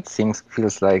whole set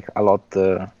feels like a lot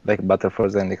like Battle for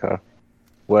Zendikar,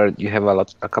 where you have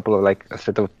a couple of like a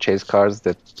set of chase cards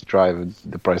that drive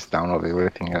the price down of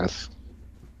everything else.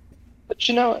 But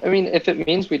you know, I mean, if it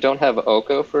means we don't have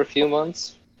Oko for a few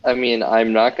months, I mean,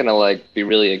 I'm not gonna like be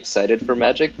really excited for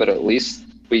Magic, but at least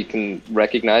we can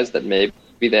recognize that maybe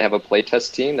they have a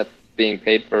playtest team that's being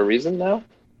paid for a reason now.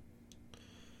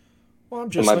 Well, I'm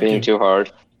just Am I being too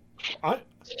hard?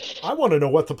 I want to know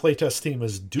what the playtest team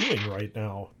is doing right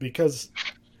now, because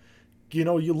you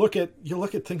know, you look at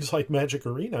things like Magic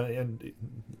Arena, and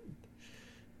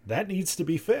that needs to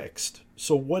be fixed.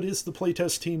 So what is the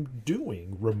playtest team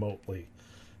doing remotely?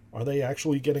 Are they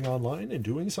actually getting online and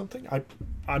doing something?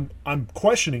 I'm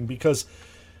questioning, because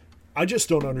I just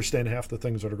don't understand half the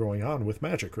things that are going on with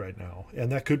Magic right now. And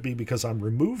that could be because I'm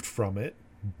removed from it,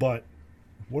 but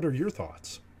what are your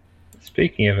thoughts?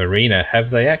 Speaking of Arena, have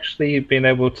they actually been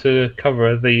able to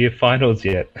cover the finals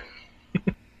yet?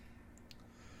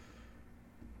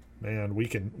 Man, we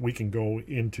can go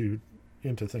into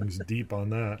things deep on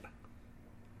that.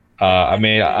 I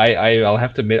mean, I'll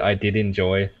have to admit I did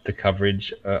enjoy the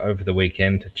coverage over the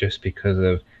weekend, just because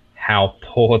of how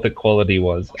poor the quality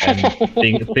was, and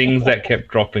things that kept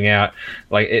dropping out.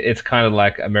 Like it's kind of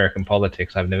like American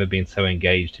politics. I've never been so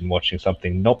engaged in watching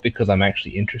something, not because I'm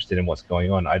actually interested in what's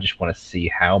going on. I just want to see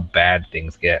how bad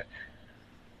things get.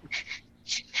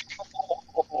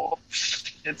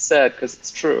 It's sad because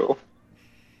it's true.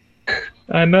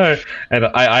 I know, and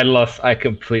I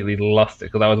completely lost it,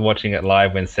 because I was watching it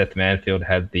live when Seth Manfield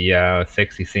had the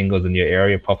sexy singles in your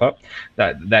area pop up.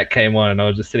 That came on, and I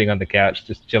was just sitting on the couch,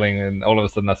 just chilling, and all of a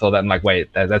sudden I saw that, and like,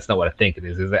 wait, that's not what I think it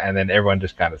is it? And then everyone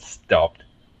just kind of stopped.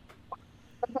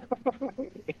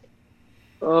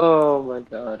 Oh my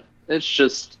god, it's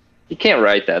just, you can't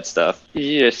write that stuff.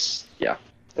 Yeah,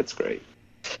 it's great.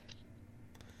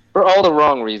 For all the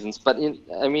wrong reasons, but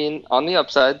I mean, on the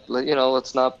upside, you know,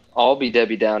 let's not all be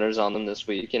Debbie Downers on them this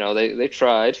week. You know, they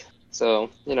tried. So,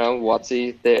 you know,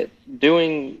 WotC, they're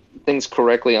doing things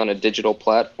correctly on a digital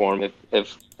platform.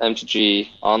 If MTG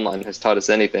Online has taught us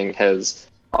anything, has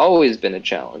always been a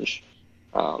challenge.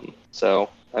 So,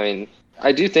 I mean,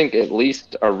 I do think at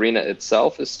least Arena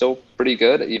itself is still pretty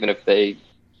good, even if they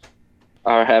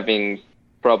are having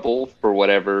trouble for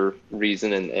whatever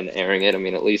reason in airing it. I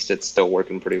mean, at least it's still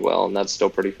working pretty well, and that's still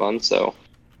pretty fun. So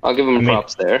I'll give them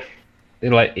props there.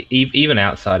 like even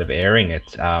outside of airing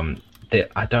it,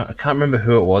 I can't remember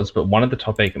who it was, but one of the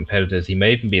top 8 competitors, he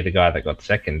may even be the guy that got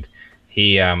second.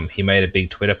 He made a big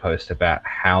Twitter post about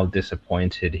how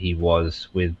disappointed he was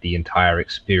with the entire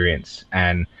experience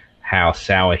and how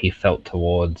sour he felt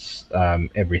towards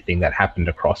everything that happened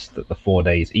across the 4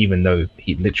 days, even though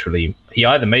he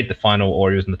either made the final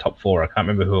or he was in the top 4. I can't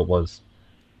remember who it was.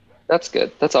 That's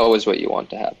good. That's always what you want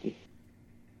to happen.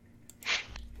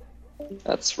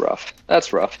 That's rough.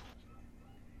 That's rough.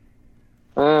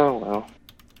 Oh, well.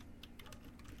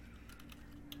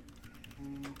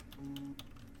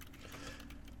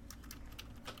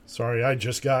 Sorry, I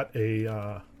just got a...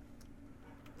 All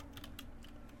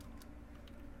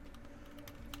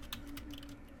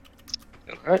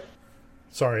right.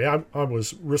 Sorry, I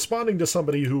was responding to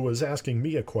somebody who was asking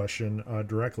me a question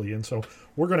directly, and so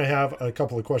we're going to have a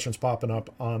couple of questions popping up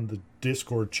on the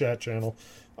Discord chat channel,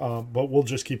 but we'll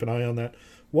just keep an eye on that.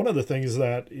 One of the things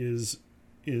that is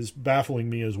baffling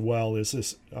me as well is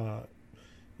this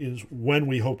is when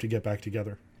we hope to get back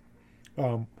together.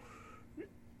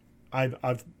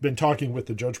 I've been talking with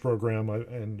the judge program,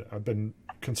 and I've been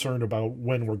concerned about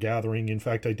when we're gathering. In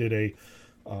fact, I did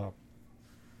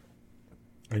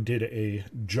a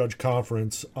judge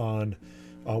conference on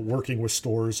working with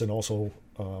stores and also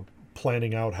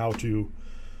planning out how to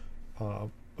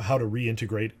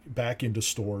reintegrate back into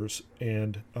stores.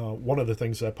 And one of the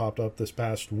things that popped up this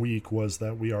past week was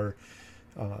that we are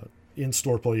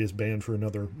in-store play is banned for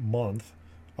another month.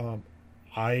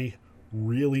 I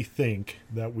really think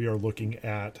that we are looking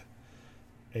at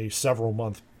a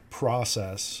several-month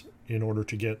process in order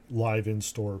to get live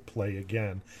in-store play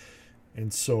again.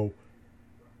 And so,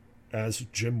 as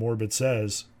Jim Morbid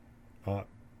says,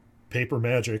 paper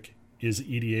magic is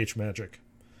EDH magic.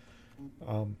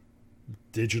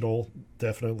 Digital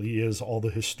definitely is all the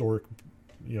historic,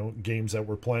 games that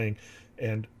we're playing,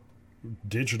 and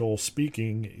digital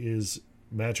speaking is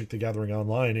Magic the Gathering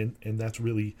Online, and that's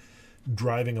really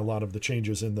driving a lot of the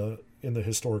changes in the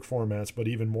historic formats. But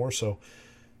even more so,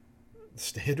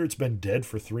 Standard's been dead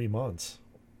for 3 months.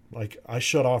 Like, I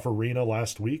shut off Arena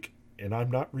last week, and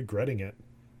I'm not regretting it.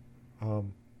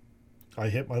 I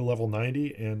hit my level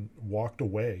 90 and walked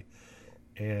away,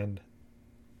 and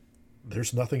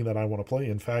there's nothing that I want to play.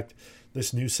 In fact,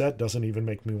 this new set doesn't even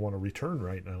make me want to return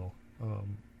right now.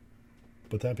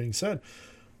 But that being said,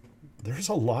 there's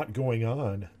a lot going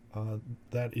on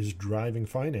that is driving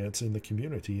finance in the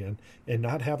community, and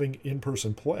not having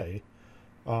in-person play.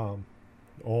 Oh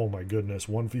my goodness,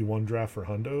 1v1 draft for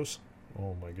hundos.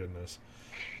 Oh my goodness.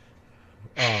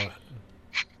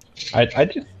 I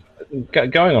just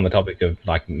going on the topic of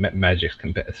like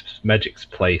Magic's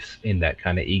place in that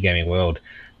kind of e-gaming world.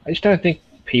 I just don't think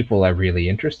people are really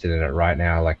interested in it right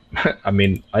now. Like, I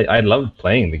mean, I love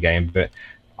playing the game, but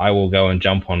I will go and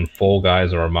jump on Fall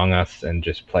Guys or Among Us and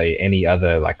just play any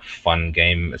other like fun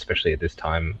game, especially at this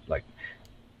time. Like,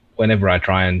 whenever I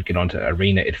try and get onto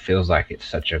Arena, it feels like it's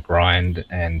such a grind,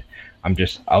 and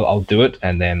I'll do it,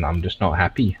 and then I'm just not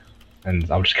happy,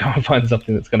 and I'll just go and find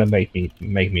something that's going to make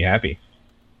me happy.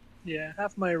 Yeah,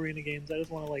 half my Arena games, I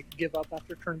just want to like give up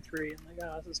after turn 3 and like,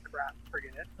 oh, this is crap,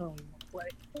 forget it, I don't even want to play.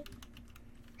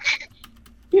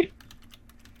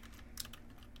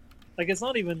 Like, it's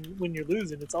not even when you're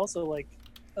losing, it's also like,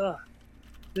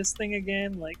 this thing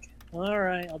again, like,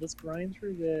 alright, I'll just grind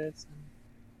through this.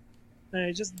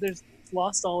 And it's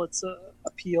lost all its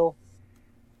appeal.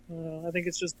 I think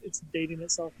it's dating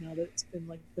itself now that it's been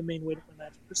like the main way to play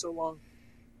Magic for so long.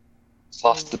 It's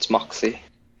lost its moxie.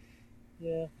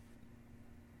 Yeah.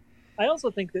 I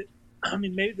also think that, I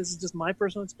mean, maybe this is just my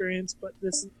personal experience, but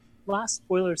this last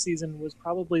spoiler season was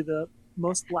probably the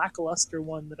most lackluster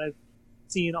one that I've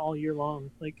seen all year long.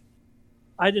 Like,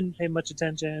 I didn't pay much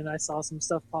attention. I saw some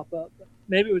stuff pop up.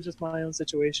 Maybe it was just my own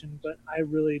situation, but I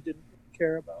really didn't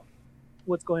care about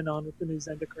what's going on with the new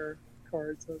Zendikar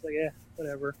cards. So I was like,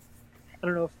 whatever. I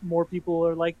don't know if more people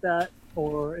are like that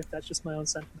or if that's just my own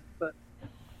sentiment, but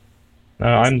no,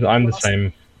 I'm the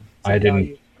same. I didn't.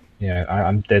 Value. Yeah,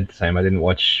 I'm dead the same. I didn't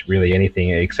watch really anything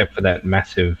except for that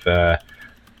massive, that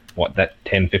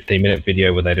 10-15 minute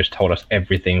video where they just told us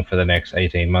everything for the next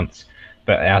 18 months.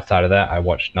 But outside of that, I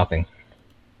watched nothing.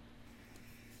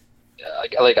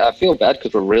 Like, I feel bad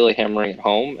because we're really hammering it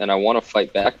home, and I want to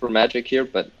fight back for Magic here,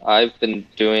 but I've been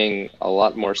doing a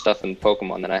lot more stuff in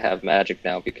Pokemon than I have Magic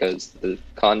now because the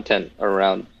content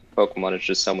around Pokemon is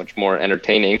just so much more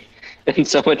entertaining and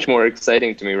so much more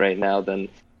exciting to me right now than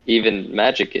even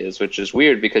Magic is, which is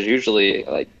weird because usually,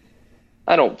 like,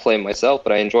 I don't play myself,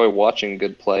 but I enjoy watching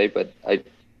good play, but I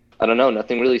don't know,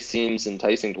 nothing really seems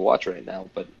enticing to watch right now,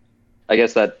 but I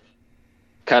guess that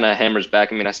kind of hammers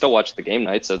back. I mean, I still watch the game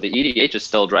night, so the EDH is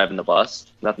still driving the bus.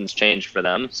 Nothing's changed for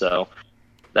them, so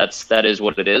that is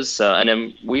what it is. So, and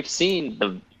then we've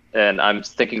seen and I'm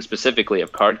thinking specifically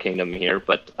of Card Kingdom here,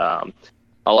 but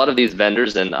a lot of these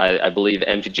vendors, and I believe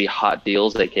MTG Hot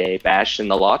Deals, aka Bash, in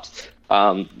the lot,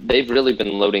 they've really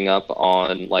been loading up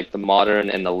on like the modern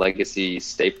and the legacy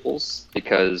staples,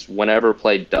 because whenever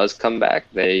play does come back,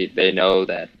 they know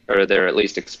that, or they're at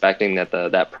least expecting that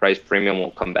that price premium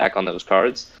will come back on those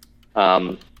cards.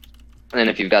 And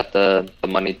if you've got the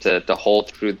money to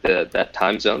hold through that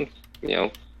time zone,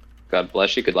 God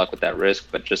bless you, good luck with that risk.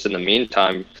 But just in the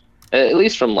meantime, at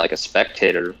least from like a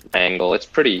spectator angle, it's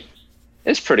pretty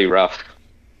rough.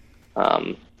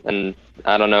 And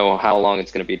I don't know how long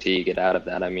it's going to be till you get out of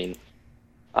that. I mean,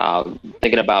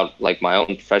 thinking about like my own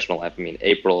professional life, I mean,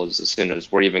 April is as soon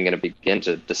as we're even going to begin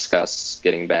to discuss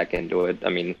getting back into it. I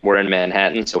mean, we're in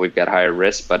Manhattan, so we've got higher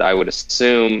risk, but I would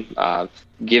assume,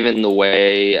 given the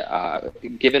way,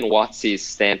 given WotC's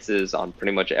stances on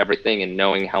pretty much everything, and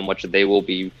knowing how much they will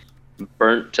be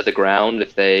burnt to the ground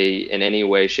if they in any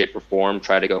way, shape, or form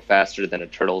try to go faster than a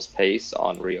turtle's pace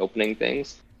on reopening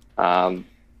things,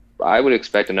 I would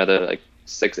expect another like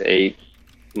 6-8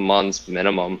 months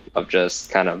minimum of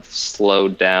just kind of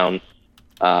slowed down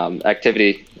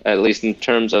activity, at least in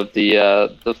terms of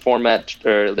the format,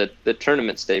 or the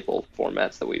tournament staple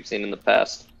formats that we've seen in the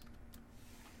past.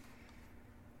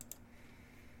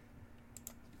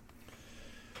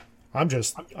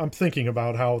 I'm thinking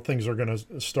about how things are going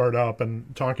to start up,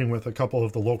 and talking with a couple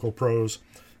of the local pros.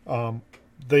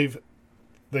 They've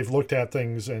looked at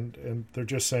things, and they're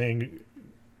just saying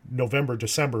November,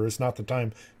 December is not the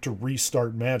time to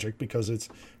restart Magic, because it's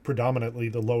predominantly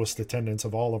the lowest attendance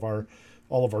of all of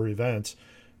our events.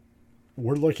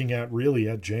 We're looking at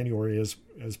January as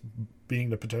being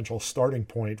the potential starting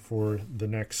point for the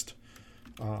next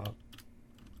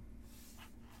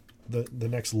the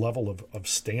next level of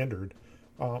standard,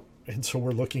 and so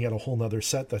we're looking at a whole nother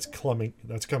set that's coming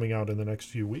out in the next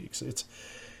few weeks.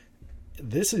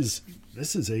 This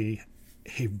is a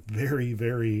very,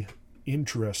 very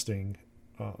interesting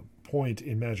point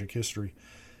in Magic history.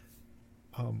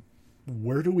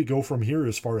 Where do we go from here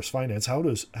as far as finance? How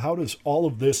does all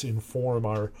of this inform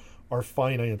our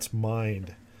finance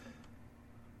mind?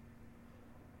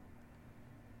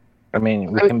 I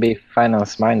mean, we can be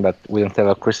finance mind, but we don't have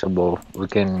a crystal ball. We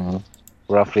can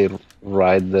roughly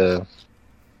ride the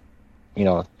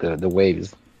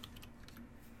waves.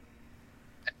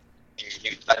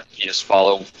 You just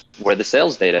follow where the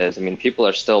sales data is. I mean, people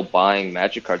are still buying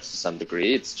Magic cards to some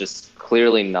degree. It's just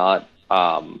clearly not.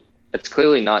 It's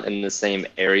clearly not in the same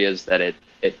areas that it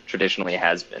traditionally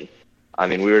has been. I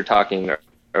mean, we were talking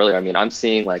earlier. I mean, I'm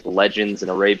seeing like Legends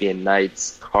and Arabian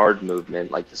Nights card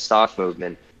movement, like the stock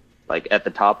movement, like at the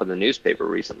top of the newspaper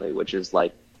recently, which is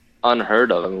like unheard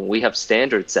of. I mean, we have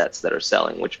standard sets that are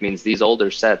selling, which means these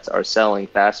older sets are selling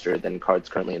faster than cards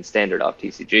currently in standard off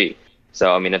TCG.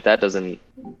 So, I mean, if that doesn't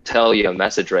tell you a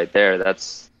message right there,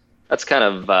 that's kind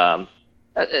of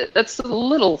that's a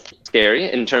little scary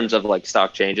in terms of like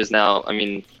stock changes. Now, I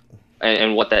mean,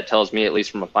 and what that tells me, at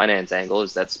least from a finance angle,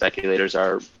 is that speculators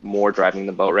are more driving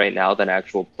the boat right now than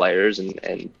actual players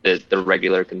and the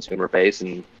regular consumer base.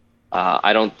 And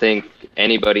I don't think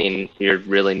anybody in here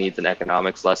really needs an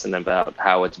economics lesson about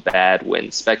how it's bad when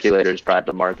speculators drive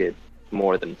the market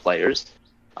more than players.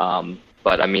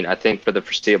 But I mean, I think for the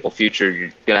foreseeable future,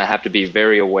 you're going to have to be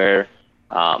very aware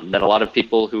that a lot of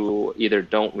people who either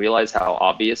don't realize how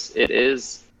obvious it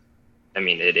is, I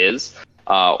mean, it is,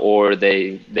 or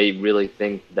they really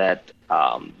think that,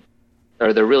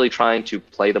 or they're really trying to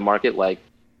play the market like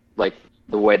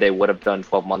the way they would have done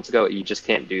 12 months ago. You just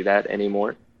can't do that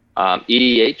anymore.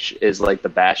 EDH is like the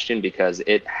bastion because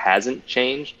it hasn't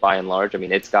changed by and large. I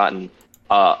mean, it's gotten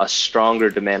a stronger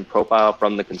demand profile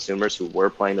from the consumers who were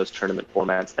playing those tournament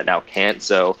formats that now can't.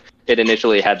 So it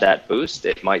initially had that boost.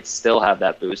 It might still have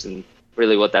that boost. And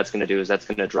really what that's going to do is that's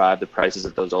going to drive the prices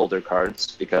of those older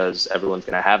cards, because everyone's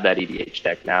going to have that EDH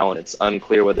deck now, and it's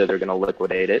unclear whether they're going to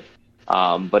liquidate it.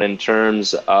 But in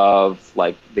terms of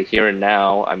like the here and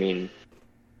now, I mean,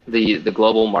 the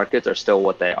global markets are still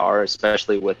what they are,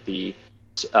 especially with the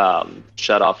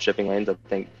shut off shipping lanes. I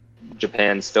think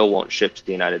Japan still won't ship to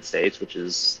the United States, which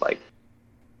is like,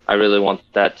 I really want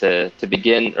that to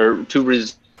begin or to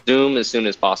resume as soon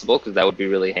as possible, because that would be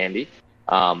really handy.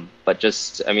 But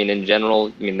just, I mean, in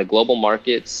general, I mean, the global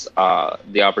markets,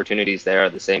 the opportunities there are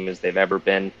the same as they've ever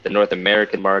been. The North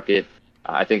American market,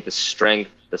 I think the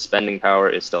strength, the spending power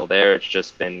is still there. It's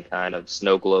just been kind of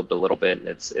snow globed a little bit.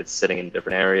 It's sitting in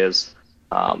different areas.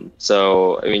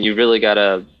 So, I mean, you really got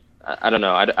to I don't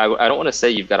know. I don't want to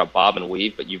say you've got to bob and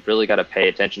weave, but you've really got to pay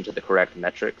attention to the correct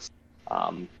metrics.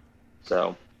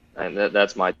 So, and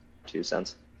that's my 2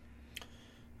 cents.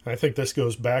 I think this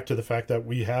goes back to the fact that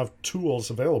we have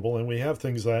tools available and we have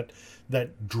things that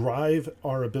drive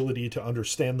our ability to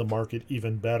understand the market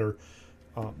even better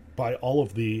with all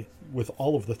of the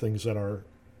things that are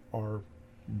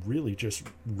really just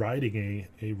riding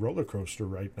a roller coaster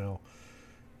right now.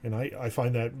 And I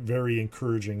find that very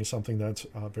encouraging, something that's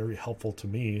very helpful to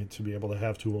me to be able to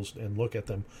have tools and look at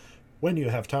them when you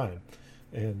have time.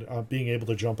 And being able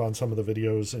to jump on some of the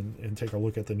videos and take a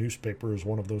look at the newspaper is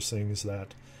one of those things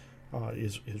that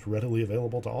is readily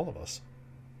available to all of us.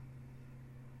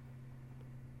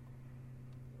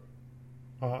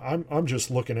 I'm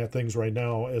just looking at things right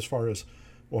now as far as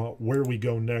where we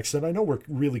go next, and I know we're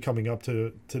really coming up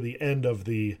to the end of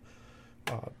the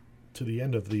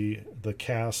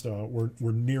cast. We're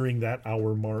nearing that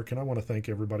hour mark, and I want to thank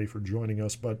everybody for joining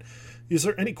us. But is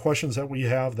there any questions that we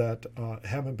have that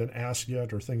haven't been asked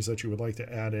yet, or things that you would like to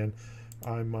add in?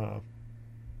 I'm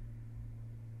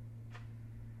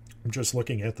just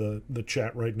looking at the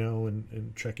chat right now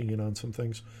and checking in on some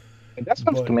things. I just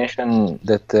wanted to mention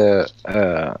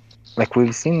that, like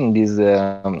we've seen these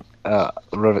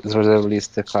reserve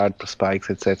list card spikes,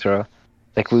 etc.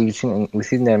 Like we've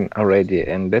seen them already,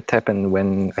 and that happened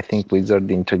when I think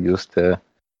Wizard introduced the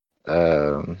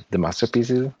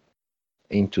masterpieces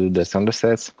into the standard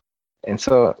sets, and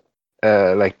so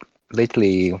like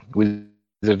lately Wizard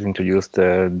introduced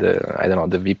the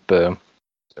VIP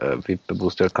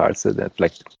booster cards that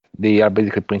like they are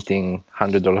basically printing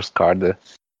 $100 card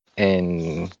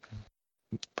and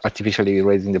artificially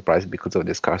raising the price because of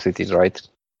the scarcity, right?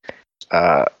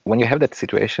 When you have that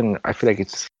situation, I feel like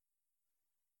it's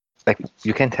like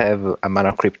you can't have a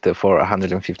Mana Crypt for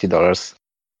 $150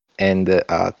 and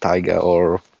a Taiga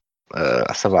or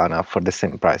a Savannah for the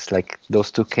same price. Like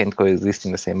those two can't coexist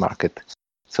in the same market.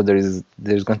 So there's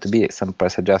going to be some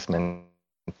price adjustment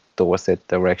towards that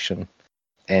direction.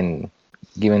 And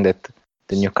given that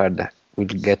the new card will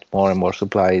get more and more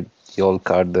supply, the old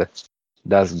card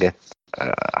does get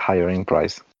higher in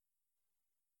price.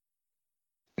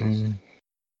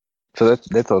 So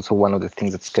that's also one of the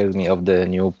things that scares me of the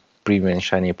new premium and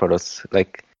shiny products.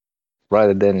 Like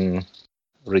rather than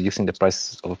reducing the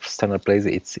price of standard plays,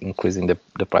 it's increasing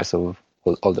the price of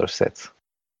older sets.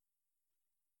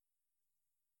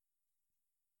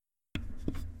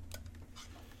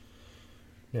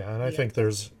 Yeah, and I think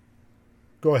there's...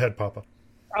 Go ahead, Papa.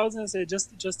 I was going to say,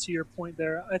 just to your point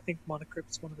there, I think Mana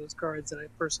Crypt's one of those cards that I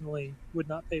personally would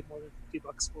not pay more than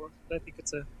 $50 for. I think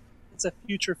it's a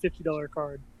future $50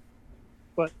 card.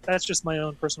 But that's just my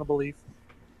own personal belief.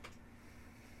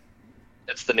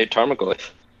 It's the new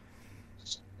Tarmogoyf.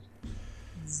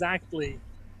 Exactly.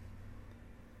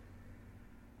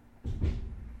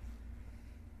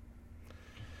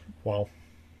 Wow.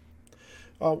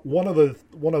 One of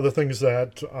the things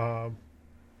that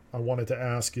I wanted to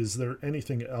ask, is there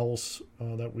anything else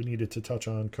that we needed to touch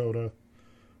on, Coda,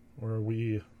 or are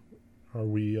we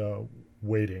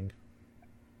waiting?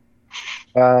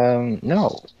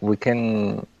 No, we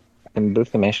can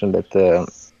briefly mention that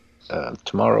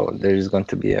tomorrow there is going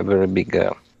to be a very big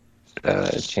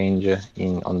change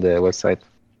on the website.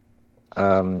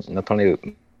 Not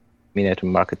only miniature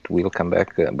market will come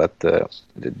back, but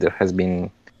there has been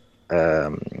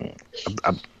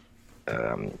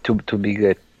two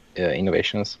big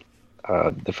innovations.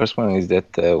 The first one is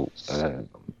that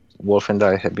Wolf and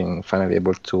I have been finally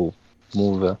able to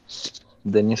move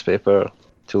the newspaper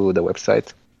to the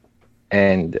website,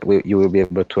 and you will be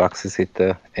able to access it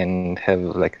and have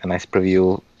like a nice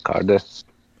preview card.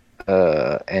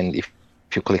 And if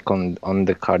you click on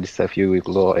the card itself, you will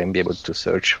go and be able to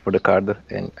search for the card.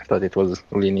 And I thought it was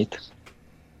really neat.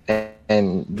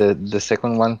 And the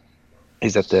second one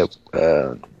is that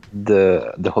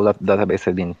the whole database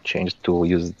has been changed to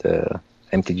use the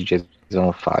MTG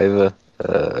JSON5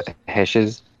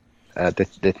 hashes.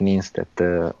 That means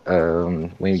that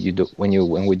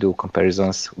when we do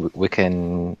comparisons, we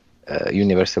can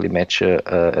universally match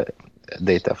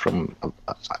data from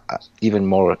even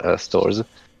more stores,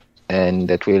 and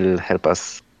that will help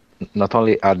us not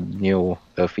only add new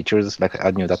features, like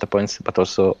add new data points, but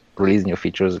also release new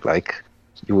features. Like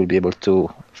you will be able to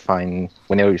find,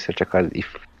 whenever you search a card,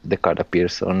 if the card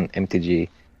appears on MTG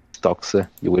stocks,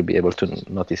 you will be able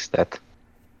to notice that.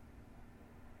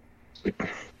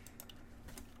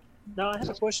 Now, I have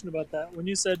a question about that. When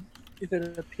you said if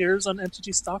it appears on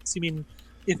MTG stocks, you mean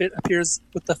if it appears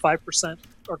with the 5%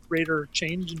 or greater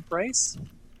change in price?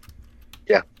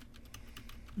 Yeah.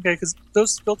 Okay, because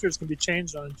those filters can be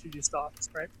changed on MTG stocks,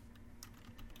 right?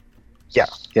 Yeah,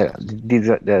 yeah.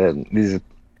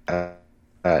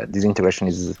 This integration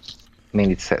is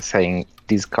mainly saying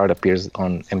this card appears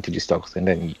on MTG stocks, and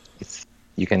then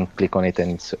you can click on it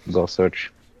and go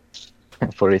search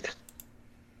for it.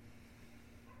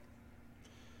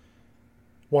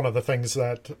 One of the things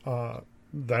that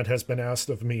that has been asked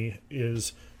of me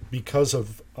is because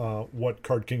of what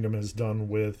Card Kingdom has done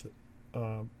with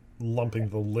lumping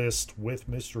the list with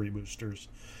mystery boosters.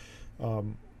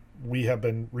 We have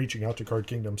been reaching out to Card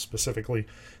Kingdom specifically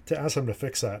to ask them to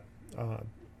fix that.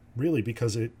 Really,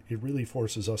 because it really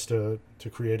forces us to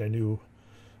create a new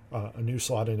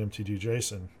slot in MTG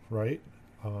JSON, right?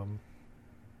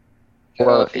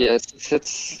 Well, yes,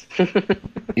 it's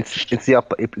It's the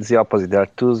opposite. There are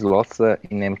two slots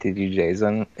in MTG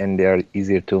JSON, and they are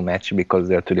easier to match because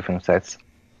they are two different sets.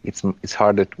 It's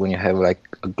harder when you have like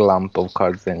a glump of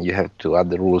cards and you have to add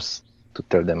the rules to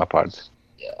tear them apart.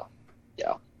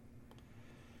 yeah.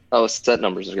 Oh, set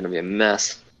numbers are going to be a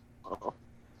mess.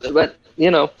 But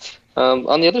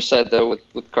on the other side though,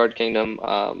 with Card Kingdom,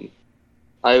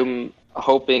 I'm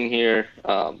hoping here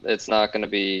it's not going to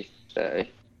be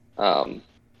today,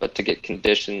 but to get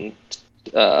conditioned.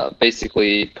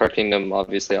 Basically, Card Kingdom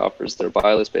obviously offers their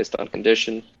buy list based on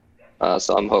condition,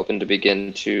 so I'm hoping to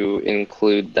begin to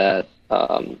include that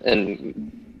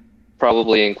and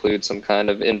probably include some kind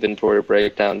of inventory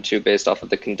breakdown too, based off of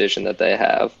the condition that they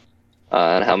have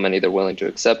and how many they're willing to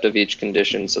accept of each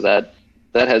condition. So that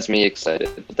has me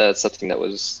excited. That's something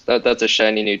that's a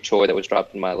shiny new toy that was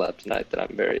dropped in my lap tonight that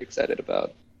I'm very excited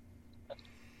about.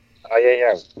 Oh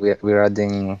yeah. We're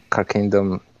adding Card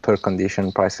Kingdom per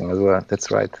condition pricing as well.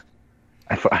 That's right.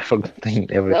 I forgot everything.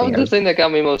 That was the else. thing that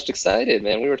got me most excited,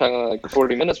 man. We were talking like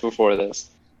 40 minutes before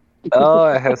this. Oh,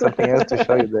 I have something else to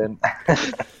show you then.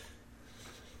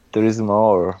 There is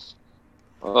more.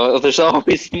 Oh, there's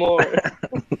always more.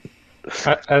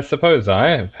 I suppose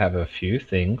I have a few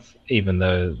things, even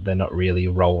though they're not really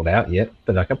rolled out yet,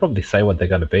 but I can probably say what they're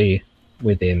going to be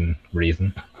within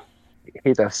reason.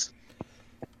 Hit us.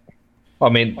 I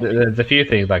mean, there's a few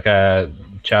things, like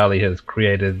Charlie has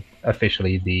created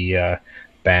officially the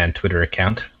band Twitter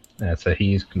account, so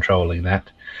he's controlling that.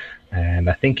 And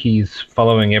I think he's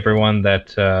following everyone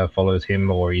that follows him,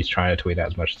 or he's trying to tweet out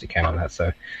as much as he can on that,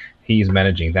 so he's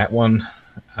managing that one.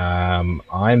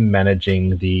 I'm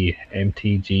managing the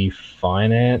MTG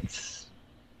Finance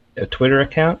Twitter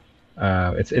account.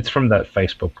 It's from that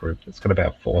Facebook group. It's got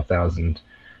about 4,000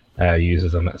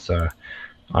 users on it, so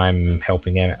I'm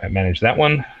helping manage that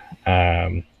one.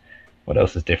 What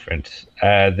else is different?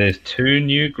 There's two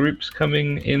new groups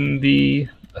coming in the...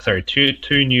 Sorry,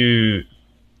 two new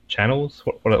channels.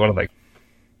 What are they?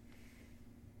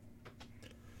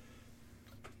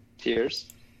 Tiers.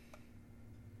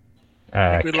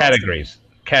 Categories.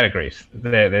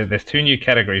 There's two new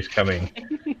categories coming.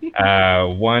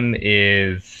 One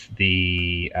is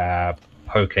the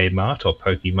Pokemart or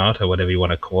Pokemart or whatever you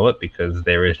want to call it, because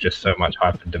there is just so much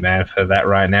hype and demand for that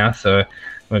right now. So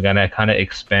we're going to kind of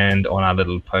expand on our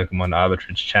little Pokemon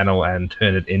arbitrage channel and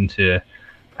turn it into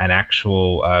an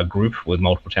actual group with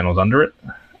multiple channels under it.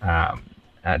 I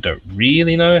don't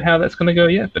really know how that's going to go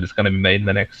yet, but it's going to be made in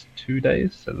the next 2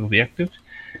 days, so it'll be active.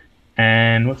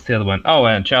 And what's the other one? Oh,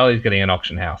 and Charlie's getting an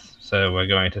auction house. So we're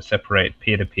going to separate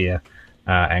peer-to-peer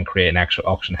and create an actual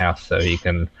auction house so he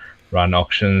can run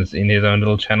auctions in his own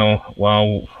little channel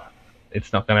while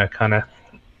it's not going to kind of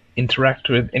interact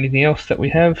with anything else that we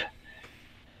have.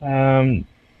 The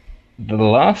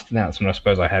last announcement I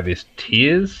suppose I have is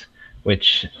tiers,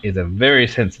 which is a very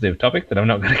sensitive topic that I'm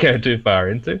not going to go too far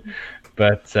into.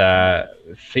 But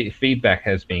feedback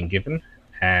has been given,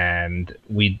 and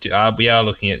we are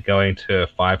looking at going to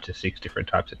 5 to 6 different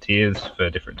types of tiers for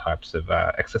different types of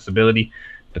accessibility.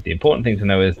 But the important thing to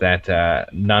know is that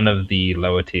none of the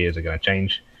lower tiers are going to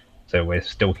change. So we're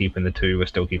still keeping the 2, we're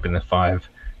still keeping the 5.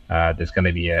 There's going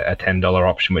to be a $10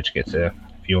 option, which gets a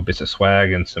few bits of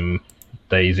swag and some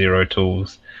day 0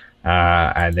 tools.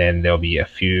 And then there'll be a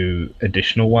few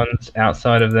additional ones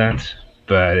outside of that,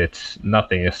 but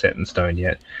nothing is set in stone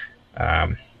yet.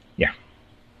 Yeah,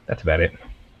 that's about it.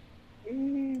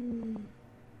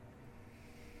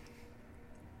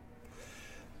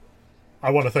 I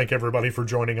want to thank everybody for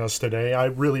joining us today. I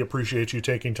really appreciate you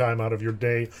taking time out of your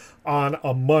day on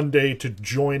a Monday to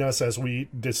join us as we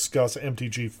discuss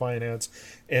MTG Finance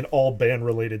and all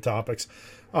band-related topics.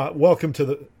 Welcome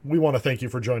to we want to thank you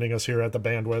for joining us here at the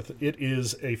Bandwidth. It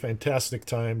is a fantastic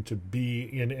time to be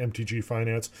in MTG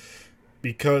Finance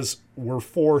because we're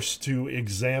forced to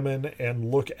examine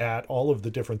and look at all of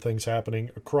the different things happening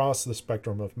across the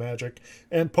spectrum of Magic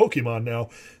and Pokemon now.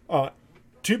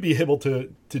 to be able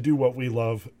to do what we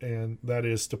love, and that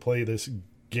is to play this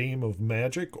game of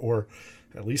Magic, or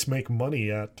at least make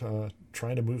money at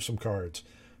trying to move some cards.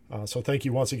 So thank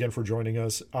you once again for joining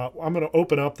us. I'm going to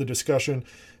open up the discussion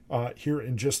here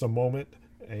in just a moment,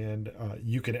 and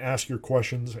you can ask your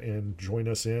questions and join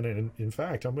us in. And in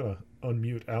fact, I'm going to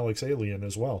unmute Alex Alien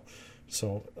as well.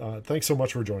 So thanks so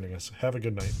much for joining us. Have a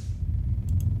good night.